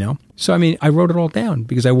outfit, So, I wrote it all down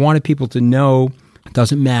because I wanted people to know it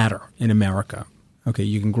doesn't matter in America. Okay,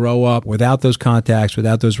 you can grow up without those contacts,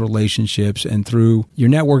 without those relationships, and through your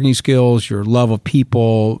networking skills, your love of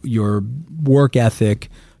people, your work ethic,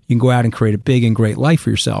 you can go out and create a big and great life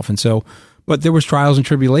for yourself. And so, but there was trials and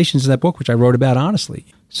tribulations in that book, which I wrote about honestly.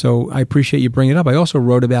 So I appreciate you bringing it up. I also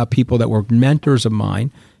wrote about people that were mentors of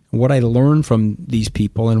mine, and what I learned from these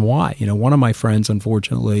people and why. One of my friends,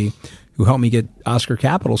 unfortunately, who helped me get Oscar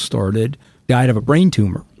Capital started, died of a brain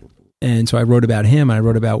tumor. And so I wrote about him, and I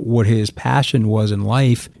wrote about what his passion was in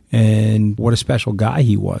life and what a special guy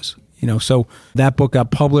he was. So that book got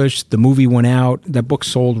published. The movie went out. That book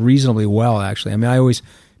sold reasonably well, actually. I mean, I always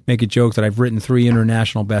make a joke that I've written 3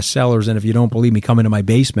 international bestsellers, and if you don't believe me, come into my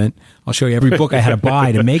basement. I'll show you every book I had to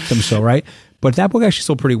buy to make them so, right? But that book actually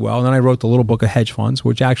sold pretty well. And then I wrote the little book of hedge funds,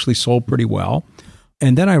 which actually sold pretty well.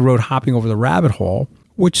 And then I wrote Hopping Over the Rabbit Hole,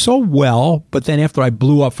 which sold well, but then after I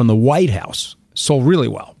blew up from the White House, sold really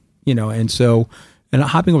well. And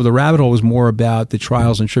Hopping Over the Rabbit Hole was more about the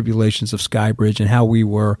trials and tribulations of Skybridge and how we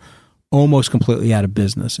were almost completely out of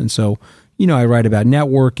business. And so, I write about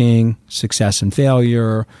networking, success and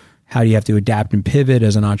failure, how do you have to adapt and pivot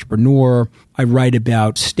as an entrepreneur. I write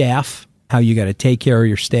about staff, how you got to take care of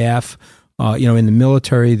your staff. In the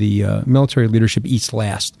military leadership eats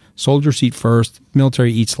last. Soldiers eat first,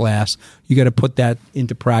 military eats last. You got to put that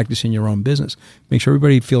into practice in your own business. Make sure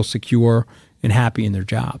everybody feels secure and happy in their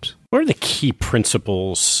jobs. What are the key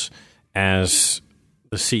principles as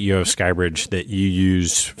the CEO of Skybridge that you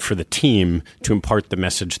use for the team to impart the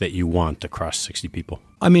message that you want across 60 people?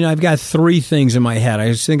 I mean, I've got 3 things in my head.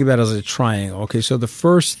 I just think about it as a triangle. Okay, so the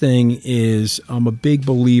first thing is I'm a big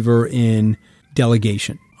believer in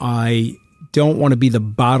delegation. I don't want to be the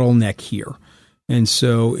bottleneck here. And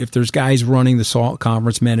so if there's guys running the SALT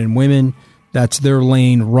conference, men and women, that's their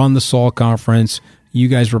lane. Run the SALT conference. You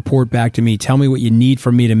guys report back to me. Tell me what you need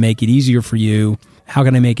from me to make it easier for you. How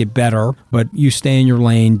can I make it better? But you stay in your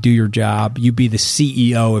lane, do your job. You be the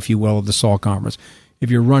CEO, if you will, of the SALT conference. If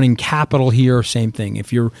you're running capital here, same thing.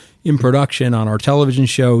 If you're in production on our television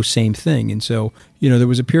show, same thing. And so, there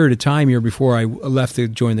was a period of time here before I left to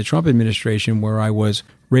join the Trump administration where I was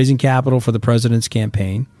raising capital for the president's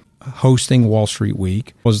campaign, hosting Wall Street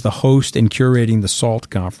Week, was the host and curating the SALT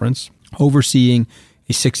conference, overseeing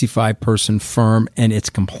a 65-person firm and its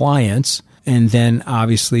compliance, and then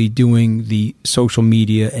obviously doing the social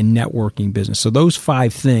media and networking business. So those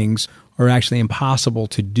 5 things are actually impossible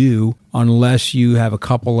to do unless you have a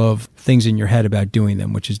couple of things in your head about doing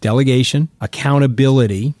them, which is delegation,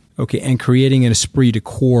 accountability, and creating an esprit de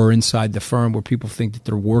corps inside the firm where people think that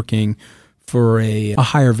they're working for a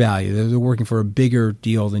higher value. They're working for a bigger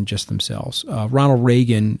deal than just themselves. Ronald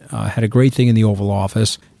Reagan had a great thing in the Oval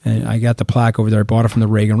Office, and I got the plaque over there. I bought it from the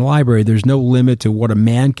Reagan Library. There's no limit to what a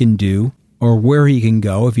man can do or where he can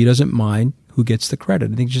go if he doesn't mind who gets the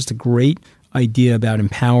credit. I think it's just a great idea about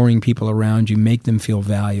empowering people around you, make them feel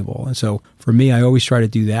valuable. And so for me, I always try to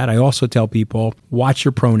do that. I also tell people, watch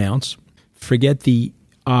your pronouns. Forget the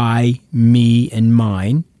I, me, and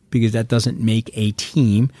mine, because that doesn't make a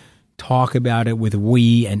team. Talk about it with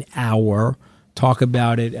we and our. Talk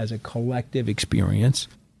about it as a collective experience.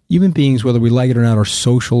 Human beings, whether we like it or not, are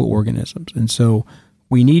social organisms. And so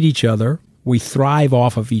we need each other. We thrive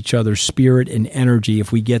off of each other's spirit and energy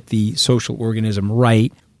if we get the social organism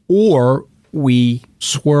right, or we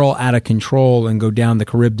swirl out of control and go down the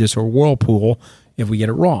Charybdis or whirlpool if we get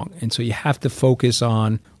it wrong. And so you have to focus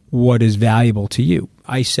on what is valuable to you.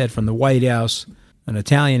 I said from the White House, an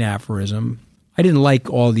Italian aphorism. I didn't like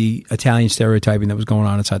all the Italian stereotyping that was going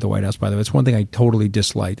on inside the White House, by the way. It's one thing I totally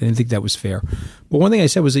disliked. I didn't think that was fair. But one thing I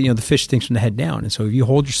said was that, the fish stinks from the head down. And so if you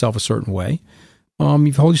hold yourself a certain way,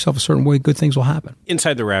 good things will happen.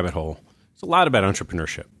 Inside the rabbit hole, it's a lot about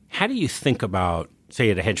entrepreneurship. How do you think about, say,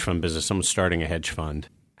 at a hedge fund business, someone starting a hedge fund,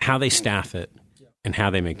 how they staff it and how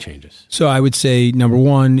they make changes? So I would say, number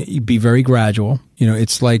one, be very gradual.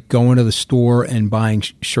 It's like going to the store and buying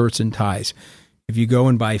shirts and ties. If you go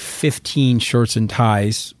and buy 15 shirts and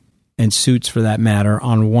ties and suits for that matter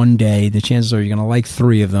on one day, the chances are you're going to like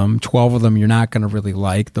 3 of them. 12 of them you're not going to really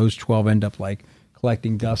like. Those 12 end up like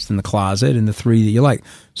collecting dust in the closet, and the 3 that you like.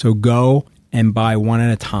 So go and buy 1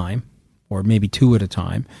 at a time, or maybe 2 at a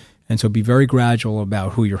time. And so be very gradual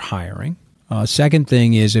about who you're hiring. Second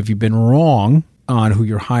thing is, if you've been wrong on who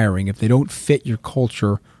you're hiring, if they don't fit your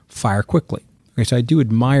culture, fire quickly. Okay, so I do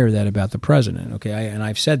admire that about the president. Okay, and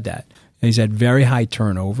I've said that. He's had very high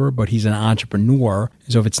turnover, but he's an entrepreneur.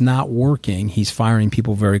 So if it's not working, he's firing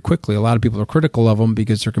people very quickly. A lot of people are critical of him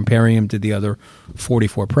because they're comparing him to the other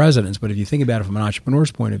 44 presidents. But if you think about it from an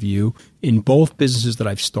entrepreneur's point of view, in both businesses that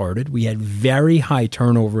I've started, we had very high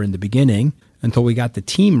turnover in the beginning until we got the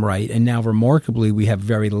team right. And now, remarkably, we have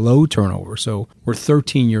very low turnover. So we're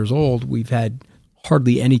 13 years old. We've had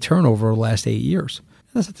hardly any turnover over the last 8 years.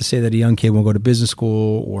 That's not to say that a young kid won't go to business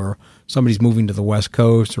school, or somebody's moving to the West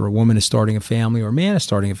Coast, or a woman is starting a family, or a man is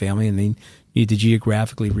starting a family, and they need to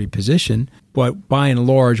geographically reposition. But by and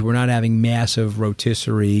large, we're not having massive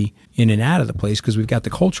rotisserie in and out of the place because we've got the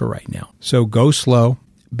culture right now. So go slow,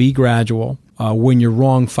 be gradual. When you're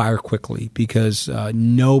wrong, fire quickly, because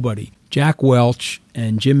nobody Jack Welch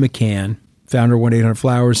and Jim McCann, founder of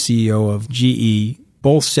 1-800-Flowers, CEO of GE,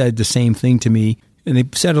 both said the same thing to me. And they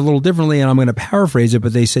said it a little differently, and I'm going to paraphrase it,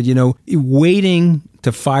 but they said, waiting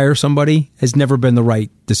to fire somebody has never been the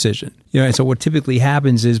right decision. And so what typically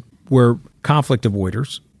happens is we're conflict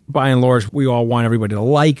avoiders. By and large, we all want everybody to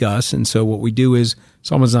like us. And so what we do is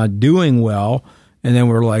someone's not doing well, and then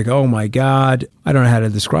we're like, oh my God, I don't know how to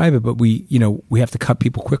describe it, but we have to cut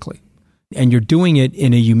people quickly. And you're doing it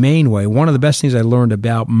in a humane way. One of the best things I learned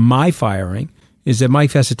about my firing is that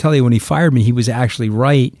Mike Fascitelli, when he fired me, he was actually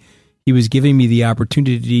right. He was giving me the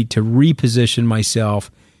opportunity to reposition myself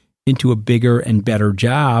into a bigger and better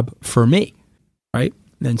job for me, right?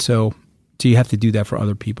 And so you have to do that for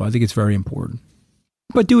other people. I think it's very important.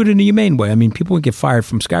 But do it in a humane way. I mean, people get fired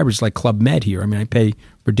from Skybridge like Club Med here. I mean, I pay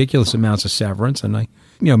ridiculous amounts of severance, and I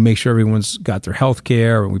make sure everyone's got their health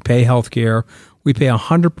care, and we pay health care. We pay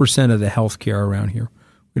 100% of the health care around here.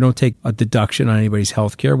 We don't take a deduction on anybody's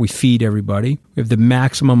health care. We feed everybody. We have the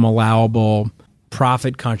maximum allowable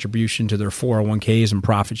profit contribution to their 401ks and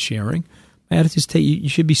profit sharing. My attitude is you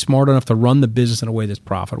should be smart enough to run the business in a way that's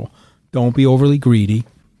profitable. Don't be overly greedy.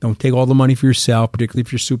 Don't take all the money for yourself, particularly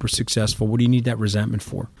if you're super successful. What do you need that resentment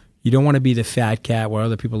for? You don't want to be the fat cat where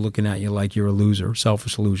other people are looking at you like you're a loser,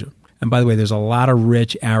 selfish loser. And by the way, there's a lot of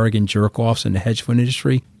rich, arrogant jerk-offs in the hedge fund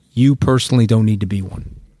industry. You personally don't need to be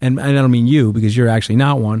one. And I don't mean you because you're actually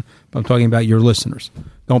not one, but I'm talking about your listeners.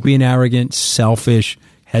 Don't be an arrogant, selfish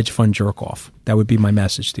hedge fund jerk-off. That would be my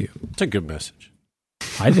message to you. It's a good message.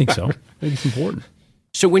 I think so. I think it's important.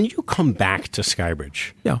 So when you come back to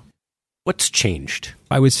Skybridge, yeah, what's changed?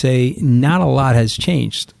 I would say not a lot has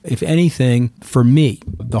changed. If anything, for me,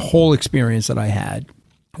 the whole experience that I had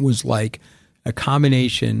was like a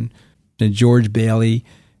combination that George Bailey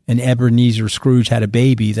and Ebenezer Scrooge had a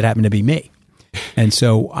baby that happened to be me. And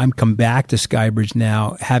so I'm come back to Skybridge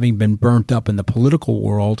now, having been burnt up in the political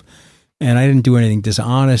world, and I didn't do anything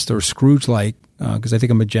dishonest or Scrooge-like, because I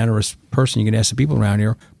think I'm a generous person. You can ask the people around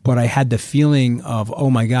here. But I had the feeling of, oh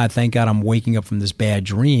my God, thank God I'm waking up from this bad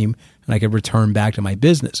dream, and I could return back to my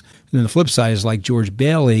business. And then the flip side is like George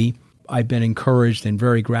Bailey, I've been encouraged and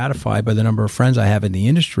very gratified by the number of friends I have in the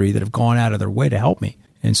industry that have gone out of their way to help me.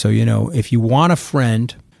 And so, if you want a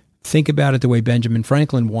friend, think about it the way Benjamin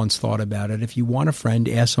Franklin once thought about it. If you want a friend,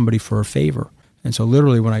 ask somebody for a favor. And so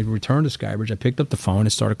literally when I returned to Skybridge, I picked up the phone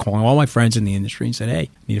and started calling all my friends in the industry and said, hey,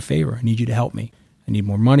 I need a favor. I need you to help me. I need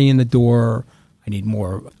more money in the door. I need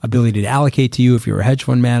more ability to allocate to you if you're a hedge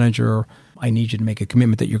fund manager. I need you to make a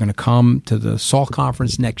commitment that you're going to come to the SALT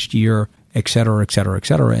conference next year, et cetera, et cetera, et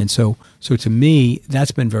cetera. And so to me,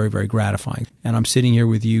 that's been very, very gratifying. And I'm sitting here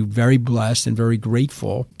with you very blessed and very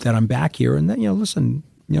grateful that I'm back here. And that, listen,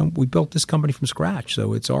 we built this company from scratch.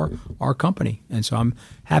 So it's our company. And so I'm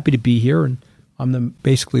happy to be here. And I'm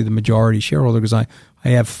basically the majority shareholder because I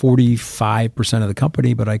have 45% of the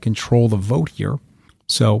company, but I control the vote here.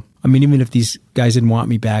 So, I mean, even if these guys didn't want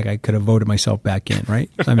me back, I could have voted myself back in, right?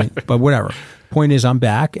 I mean, but whatever. Point is, I'm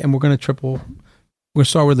back, and we're going to triple. We're going to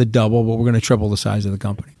start with a double, but we're going to triple the size of the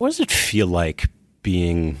company. What does it feel like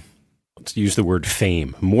being, let's use the word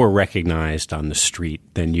fame, more recognized on the street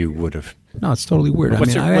than you would have? No, it's totally weird.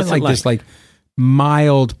 I had like this like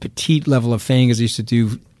mild, petite level of fame as I used to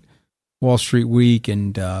do Wall Street Week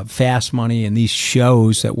and Fast Money and these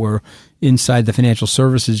shows that were inside the financial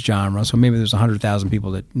services genre. So maybe there's 100,000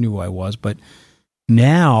 people that knew who I was. But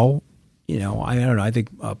now, I don't know, I think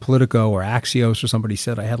Politico or Axios or somebody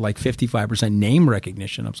said I had like 55% name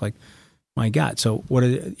recognition. I was like, my God. So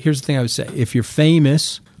here's the thing I would say. If you're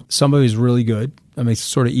famous, somebody's really good. I mean, it's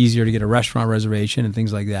sort of easier to get a restaurant reservation and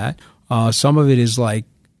things like that. Some of it is like,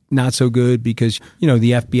 not so good because, the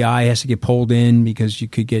FBI has to get pulled in because you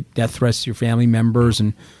could get death threats to your family members.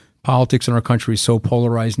 And politics in our country is so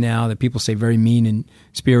polarized now that people say very mean and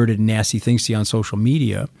spirited and nasty things to you on social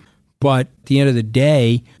media. But at the end of the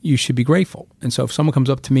day, you should be grateful. And so if someone comes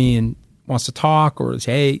up to me and wants to talk or says,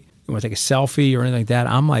 hey, you want to take a selfie or anything like that,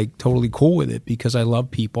 I'm like totally cool with it because I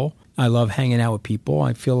love people. I love hanging out with people.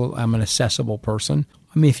 I feel I'm an accessible person.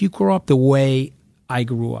 I mean, if you grow up the way I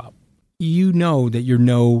grew up, you know that you're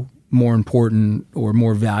no more important or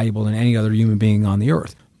more valuable than any other human being on the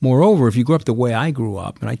earth. Moreover, if you grew up the way I grew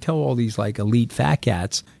up, and I tell all these like elite fat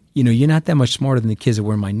cats, you're not that much smarter than the kids that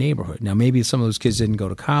were in my neighborhood. Now, maybe some of those kids didn't go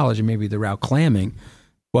to college and maybe they're out clamming,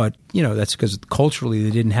 but, that's because culturally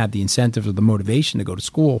they didn't have the incentive or the motivation to go to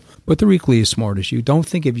school. But they're equally as smart as you. Don't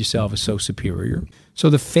think of yourself as so superior.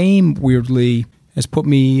 So the fame, weirdly, has put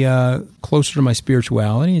me closer to my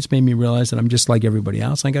spirituality. It's made me realize that I'm just like everybody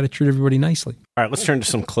else. I got to treat everybody nicely. All right, let's turn to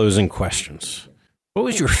some closing questions. What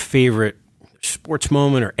was your favorite sports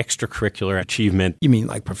moment or extracurricular achievement? You mean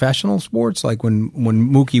like professional sports? Like when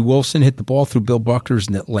Mookie Wilson hit the ball through Bill Buckner's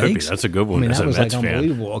legs? That's a good one. I mean, as that a was Mets like fan.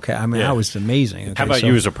 unbelievable. Okay, I mean, that was amazing. Okay, How about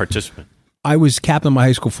you as a participant? I was captain of my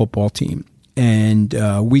high school football team, and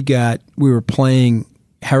we were playing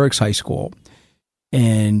Herrick's High School,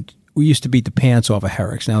 and we used to beat the pants off of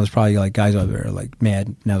Herrick's. Now there's probably like guys out there like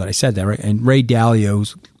mad now that I said that, right? And Ray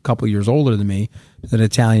Dalio's a couple of years older than me, an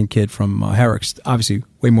Italian kid from Herrick's, obviously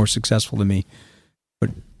way more successful than me, but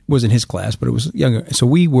it wasn't his class, but it was younger. So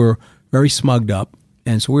we were very smugged up,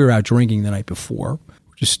 and so we were out drinking the night before,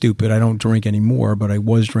 which is stupid. I don't drink anymore, but I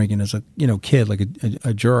was drinking as a kid, like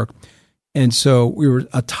a jerk. And so we were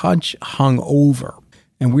a touch hung over,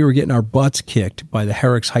 and we were getting our butts kicked by the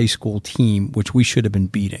Herrick's High School team, which we should have been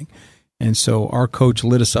beating. And so our coach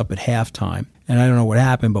lit us up at halftime, and I don't know what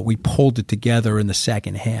happened, but we pulled it together in the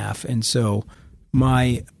second half. And so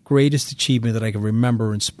my greatest achievement that I can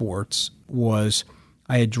remember in sports was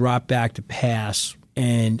I had dropped back to pass,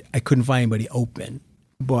 and I couldn't find anybody open,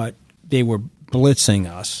 but they were blitzing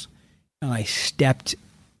us, and I stepped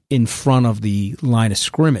in front of the line of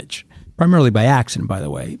scrimmage, primarily by accident, by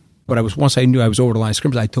the way. But once I knew I was over the line of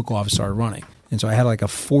scrimmage, I took off and started running. And so I had like a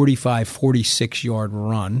 45, 46-yard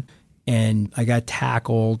run, and I got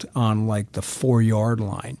tackled on like the 4-yard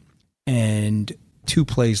line. And 2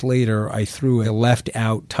 plays later, I threw a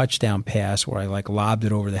left-out touchdown pass where I like lobbed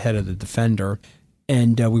it over the head of the defender,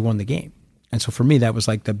 and we won the game. And so for me, that was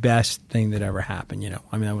like the best thing that ever happened,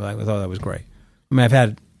 I mean, I thought that was great. I mean, I've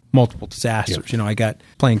had multiple disasters. I got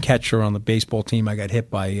playing catcher on the baseball team. I got hit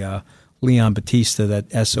by Leon Batista,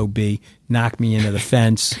 that SOB, knocked me into the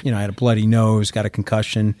fence. I had a bloody nose, got a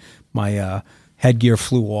concussion. My headgear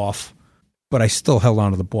flew off, but I still held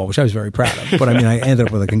on to the ball, which I was very proud of. But I mean, I ended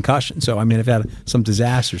up with a concussion. So, I mean, I've had some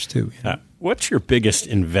disasters too. What's your biggest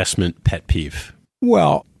investment pet peeve?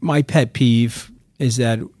 Well, my pet peeve is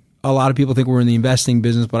that a lot of people think we're in the investing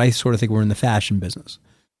business, but I sort of think we're in the fashion business.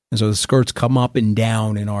 And so the skirts come up and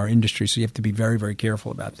down in our industry. So you have to be very, very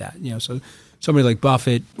careful about that. So somebody like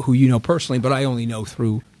Buffett, who you know personally, but I only know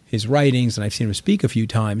through his writings, and I've seen him speak a few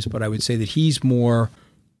times, but I would say that he's more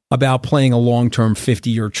about playing a long-term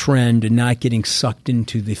 50-year trend and not getting sucked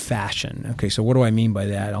into the fashion. Okay, so what do I mean by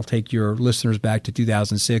that? I'll take your listeners back to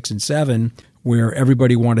 2006 and 2007, where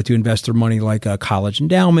everybody wanted to invest their money like a college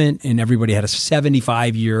endowment, and everybody had a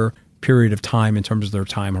 75-year period of time in terms of their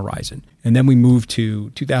time horizon. And then we move to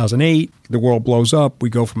 2008, the world blows up, we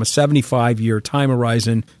go from a 75-year time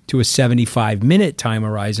horizon to a 75-minute time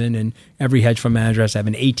horizon, and every hedge fund manager has to have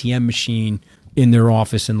an ATM machine in their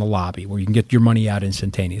office in the lobby where you can get your money out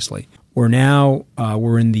instantaneously. We're now,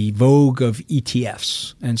 we're in the vogue of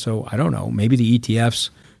ETFs. And so, I don't know, maybe the ETFs,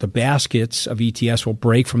 the baskets of ETFs will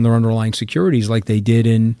break from their underlying securities like they did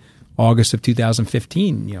in August of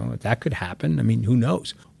 2015. That could happen. I mean, who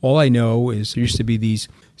knows? All I know is there used to be these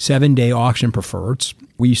 7-day auction preferreds.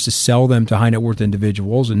 We used to sell them to high net worth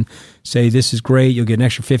individuals and say, this is great. You'll get an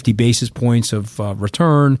extra 50 basis points of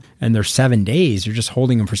return. And they're 7 days. You're just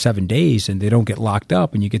holding them for 7 days and they don't get locked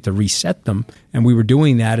up and you get to reset them. And we were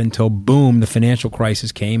doing that until, boom, the financial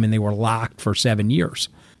crisis came and they were locked for 7 years.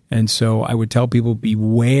 And so I would tell people, be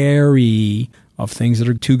wary of things that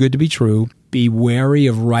are too good to be true. Be wary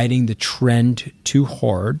of riding the trend too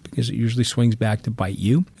hard because it usually swings back to bite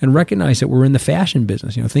you. And recognize that we're in the fashion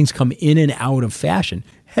business. Things come in and out of fashion.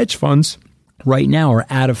 Hedge funds right now are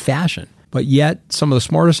out of fashion. But yet some of the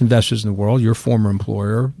smartest investors in the world, your former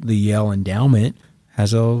employer, the Yale Endowment,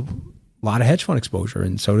 has a lot of hedge fund exposure.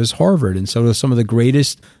 And so does Harvard. And so does some of the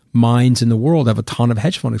greatest minds in the world have a ton of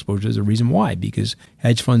hedge fund exposure. There's a reason why, because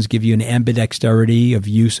hedge funds give you an ambidexterity of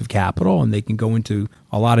use of capital, and they can go into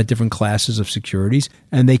a lot of different classes of securities,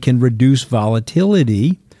 and they can reduce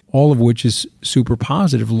volatility, all of which is super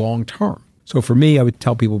positive long term. So for me, I would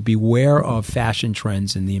tell people, beware of fashion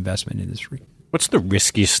trends in the investment industry. What's the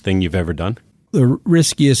riskiest thing you've ever done? The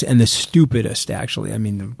riskiest and the stupidest, actually. I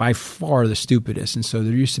mean, by far the stupidest. And so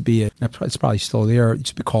there used to be it's probably still there. It used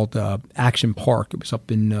to be called Action Park. It was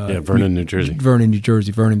up in Vernon, New Jersey.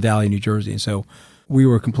 Vernon Valley, New Jersey. And so we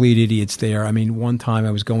were complete idiots there. I mean, one time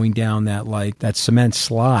I was going down that cement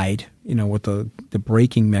slide, with the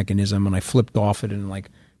braking mechanism, and I flipped off it and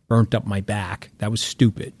burnt up my back. That was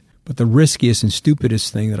stupid. But the riskiest and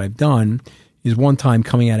stupidest thing that I've done is one time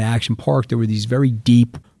coming out of Action Park, there were these very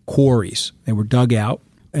deep quarries. They were dug out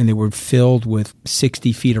and they were filled with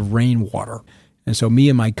 60 feet of rainwater. And so me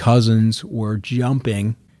and my cousins were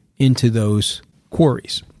jumping into those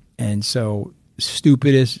quarries. And so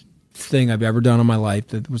stupidest thing I've ever done in my life,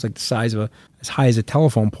 that was like the size of as high as a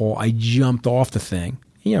telephone pole. I jumped off the thing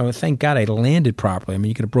Thank God I landed properly. I mean,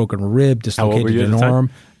 you could have broken a rib, dislocated an arm.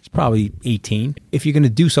 It's probably 18. If you're going to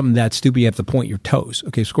do something that stupid, you have to point your toes.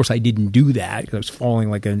 Okay, so of course I didn't do that because I was falling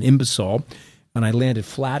like an imbecile. And I landed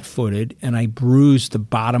flat-footed, and I bruised the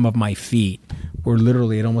bottom of my feet, where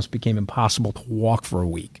literally it almost became impossible to walk for a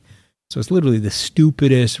week. So it's literally the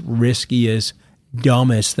stupidest, riskiest,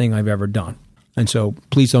 dumbest thing I've ever done. And so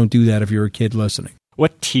please don't do that if you're a kid listening.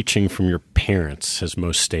 What teaching from your parents has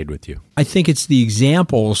most stayed with you? I think it's the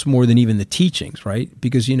examples more than even the teachings, right?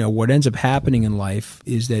 Because, what ends up happening in life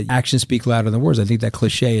is that actions speak louder than words. I think that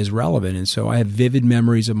cliche is relevant. And so I have vivid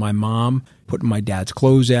memories of my mom putting my dad's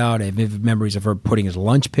clothes out. I have vivid memories of her putting his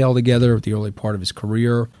lunch pail together at the early part of his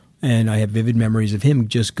career. And I have vivid memories of him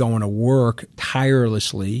just going to work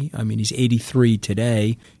tirelessly. I mean, he's 83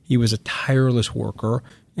 today. He was a tireless worker,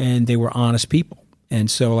 and they were honest people. And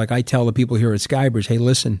so, like I tell the people here at Skybridge, hey,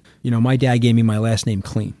 listen, my dad gave me my last name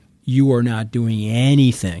clean. You are not doing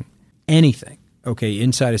anything, okay,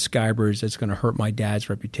 inside of Skybridge that's going to hurt my dad's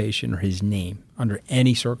reputation or his name under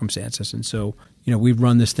any circumstances. And so, we've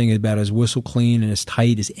run this thing about as whistle clean and as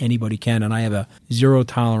tight as anybody can. And I have a zero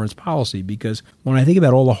tolerance policy because when I think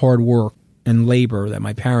about all the hard work and labor that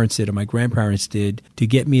my parents did and my grandparents did to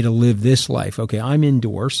get me to live this life, okay, I'm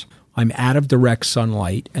indoors. I'm out of direct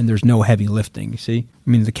sunlight, and there's no heavy lifting, you see? I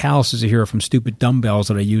mean, the calluses are here from stupid dumbbells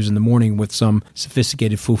that I use in the morning with some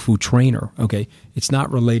sophisticated foo-foo trainer, okay? It's not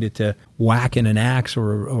related to whacking an axe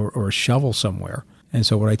or a shovel somewhere. And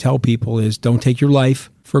so what I tell people is don't take your life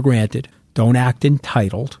for granted. Don't act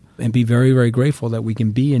entitled, and be very, very grateful that we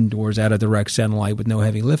can be indoors out of direct sunlight with no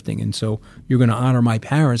heavy lifting. And so you're going to honor my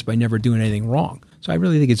parents by never doing anything wrong. So I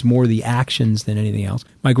really think it's more the actions than anything else.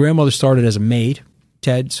 My grandmother started as a maid,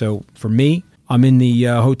 Ted. So for me, I'm in the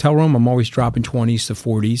hotel room. I'm always dropping 20s to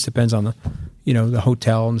 40s. Depends on the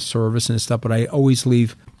hotel and the service and stuff. But I always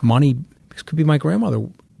leave money. This could be my grandmother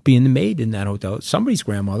being the maid in that hotel. Somebody's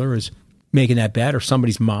grandmother is making that bet, or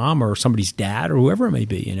somebody's mom, or somebody's dad, or whoever it may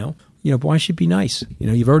be. But why should it be nice?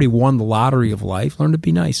 You've already won the lottery of life. Learn to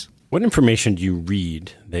be nice. What information do you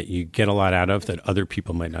read that you get a lot out of that other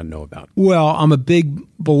people might not know about? Well, I'm a big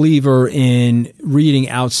believer in reading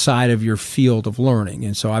outside of your field of learning.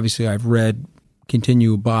 And so obviously I've read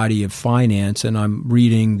Continual Body of Finance, and I'm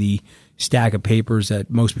reading the stack of papers that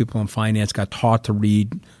most people in finance got taught to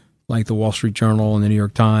read, like the Wall Street Journal and the New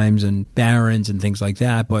York Times and Barron's and things like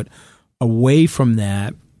that. But away from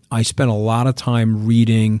that, I spent a lot of time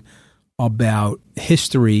reading about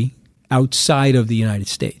history outside of the United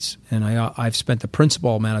States. And I've spent the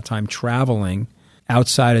principal amount of time traveling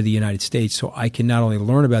outside of the United States, so I can not only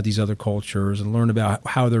learn about these other cultures and learn about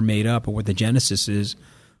how they're made up and what the genesis is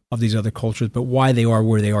of these other cultures, but why they are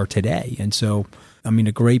where they are today. And so, a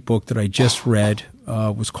great book that I just read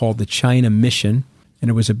was called The China Mission,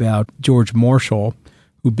 and it was about George Marshall,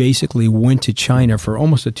 who basically went to China for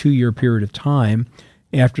almost a 2-year period of time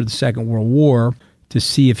after the Second World War to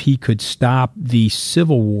see if he could stop the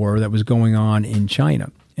civil war that was going on in China.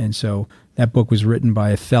 And so that book was written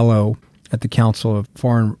by a fellow at the Council of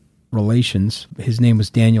Foreign Relations. His name was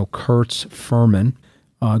Daniel Kurtz Furman.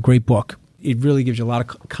 Great book. It really gives you a lot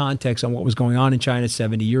of context on what was going on in China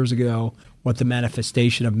 70 years ago, what the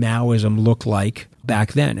manifestation of Maoism looked like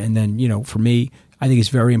back then. And then, for me, I think it's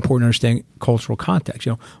very important to understand cultural context.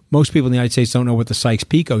 Most people in the United States don't know what the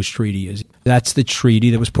Sykes-Picot Treaty is. That's the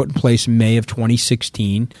treaty that was put in place in May of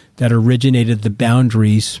 2016 that originated the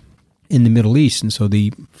boundaries in the Middle East. And so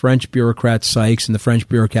the French bureaucrat Sykes and the French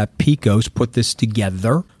bureaucrat Picot put this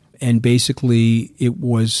together. And basically, it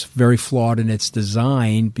was very flawed in its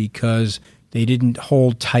design because they didn't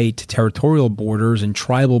hold tight to territorial borders and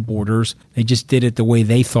tribal borders. They just did it the way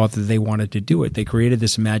they thought that they wanted to do it. They created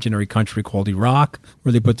this imaginary country called Iraq,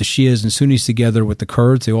 where they put the Shias and Sunnis together with the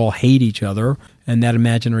Kurds. They all hate each other. And that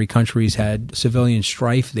imaginary country's had civilian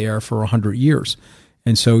strife there for 100 years.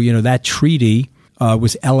 And so, that treaty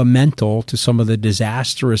was elemental to some of the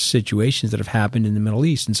disastrous situations that have happened in the Middle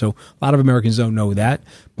East. And so a lot of Americans don't know that.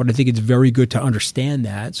 But I think it's very good to understand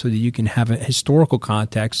that so that you can have a historical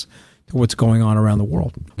context what's going on around the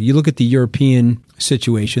world. You look at the European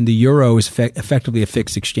situation, the euro is effectively a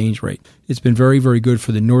fixed exchange rate. It's been very, very good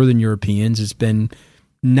for the Northern Europeans. It's been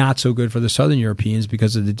not so good for the Southern Europeans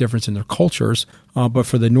because of the difference in their cultures. But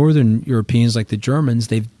for the Northern Europeans, like the Germans,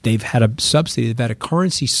 they've had a subsidy. They've had a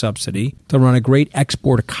currency subsidy to run a great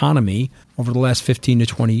export economy over the last 15 to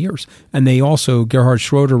 20 years. And they also, Gerhard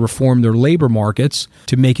Schroeder, reformed their labor markets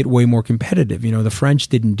to make it way more competitive. The French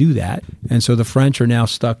didn't do that. And so the French are now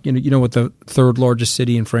stuck. You know what the third largest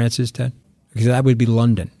city in France is, Ted? Because that would be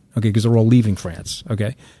London, okay, because they're all leaving France,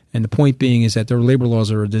 okay? And the point being is that their labor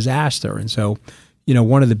laws are a disaster. And so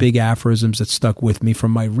one of the big aphorisms that stuck with me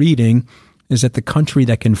from my reading is that the country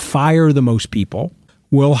that can fire the most people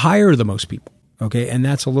will hire the most people. Okay, and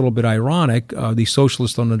that's a little bit ironic. These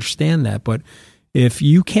socialists don't understand that, but if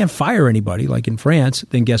you can't fire anybody, like in France,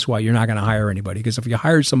 then guess what? You're not going to hire anybody. Because if you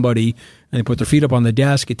hire somebody and they put their feet up on the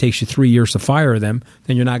desk, it takes you 3 years to fire them,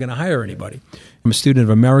 then you're not going to hire anybody. I'm a student of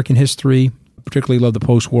American history, particularly love the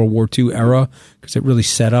post-World War II era because it really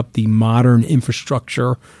set up the modern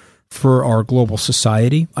infrastructure for our global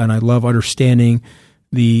society. And I love understanding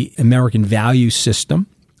the American value system,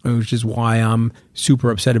 which is why I'm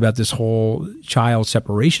super upset about this whole child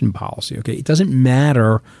separation policy. Okay, it doesn't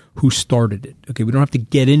matter who started it. Okay, we don't have to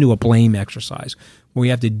get into a blame exercise. What we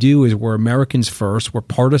have to do is we're Americans first, we're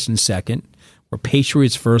partisan second, we're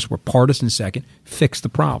patriots first, we're partisan second. Fix the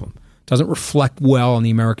problem. It doesn't reflect well on the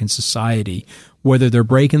American society, whether they're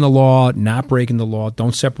breaking the law, not breaking the law.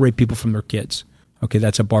 Don't separate people from their kids. Okay,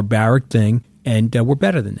 that's a barbaric thing, and we're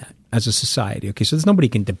better than that as a society. Okay, so there's nobody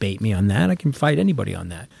can debate me on that. I can fight anybody on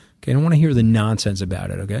that. Okay, I don't want to hear the nonsense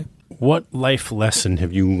about it, okay? What life lesson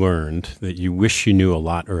have you learned that you wish you knew a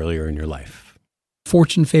lot earlier in your life?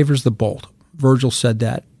 Fortune favors the bold. Virgil said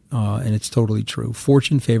that, and it's totally true.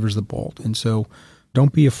 Fortune favors the bold. And so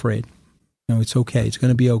don't be afraid. It's okay. It's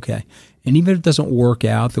going to be okay. And even if it doesn't work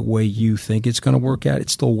out the way you think it's going to work out, it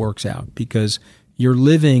still works out because you're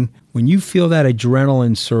living, when you feel that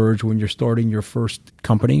adrenaline surge when you're starting your first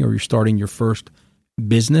company or you're starting your first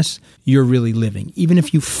business, you're really living. Even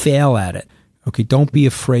if you fail at it, okay, don't be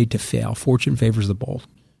afraid to fail. Fortune favors the bold.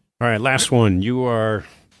 All right, last one. You are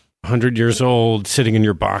 100 years old, sitting in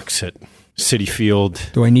your box at Citi Field.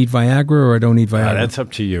 Do I need Viagra or I don't need Viagra? That's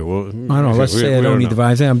up to you. Well, I don't know. Let's say I don't need the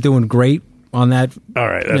Viagra. I'm doing great on that. All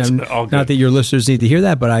right, that's all good. Not that your listeners need to hear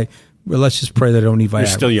that, but let's just pray that I don't need Viagra. You're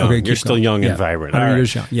still young. Okay, you're still young and vibrant. 100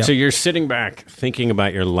 years young. Yeah. So you're sitting back thinking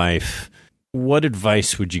about your life. What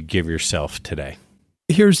advice would you give yourself today?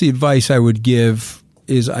 Here's the advice I would give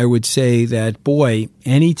is I would say that, boy,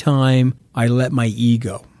 anytime I let my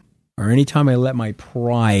ego or anytime I let my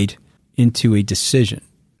pride into a decision,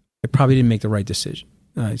 I probably didn't make the right decision.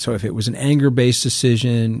 So if it was an anger-based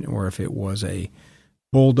decision or if it was a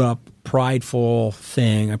bulled-up, prideful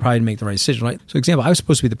thing, I probably didn't make the right decision, right? So, example, I was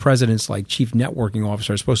supposed to be the president's chief networking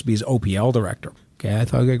officer. I was supposed to be his OPL director. Okay, I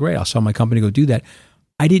thought, okay, great, I'll sell my company, go do that.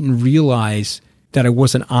 I didn't realize that I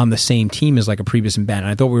wasn't on the same team as a previous combatant.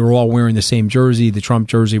 I thought we were all wearing the same jersey, the Trump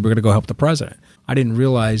jersey. We're going to go help the president. I didn't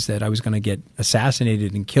realize that I was going to get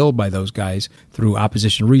assassinated and killed by those guys through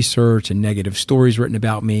opposition research and negative stories written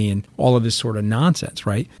about me and all of this sort of nonsense,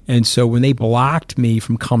 right? And so when they blocked me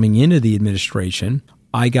from coming into the administration,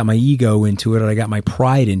 I got my ego into it and I got my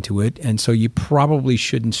pride into it. And so you probably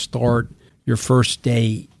shouldn't start your first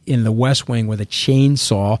day in the West Wing with a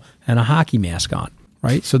chainsaw and a hockey mask on.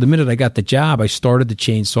 Right. So the minute I got the job, I started the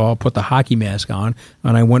chainsaw, put the hockey mask on,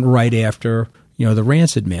 and I went right after, the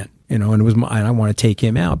Rancid man, and I want to take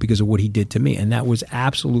him out because of what he did to me. And that was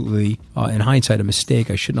absolutely, in hindsight, a mistake.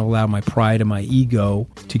 I shouldn't allow my pride and my ego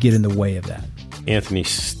to get in the way of that. Anthony,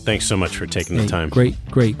 thanks so much for taking the time. Great.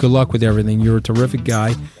 Good luck with everything. You're a terrific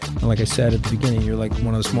guy. And like I said at the beginning, you're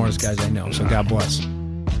one of the smartest guys I know. So God bless.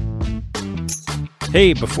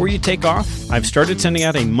 Hey, before you take off, I've started sending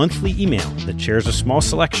out a monthly email that shares a small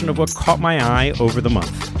selection of what caught my eye over the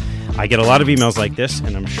month. I get a lot of emails like this,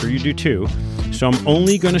 and I'm sure you do too, so I'm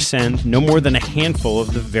only going to send no more than a handful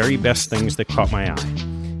of the very best things that caught my eye.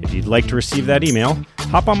 If you'd like to receive that email,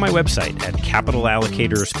 hop on my website at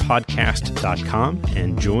capitalallocatorspodcast.com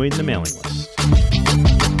and join the mailing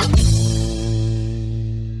list.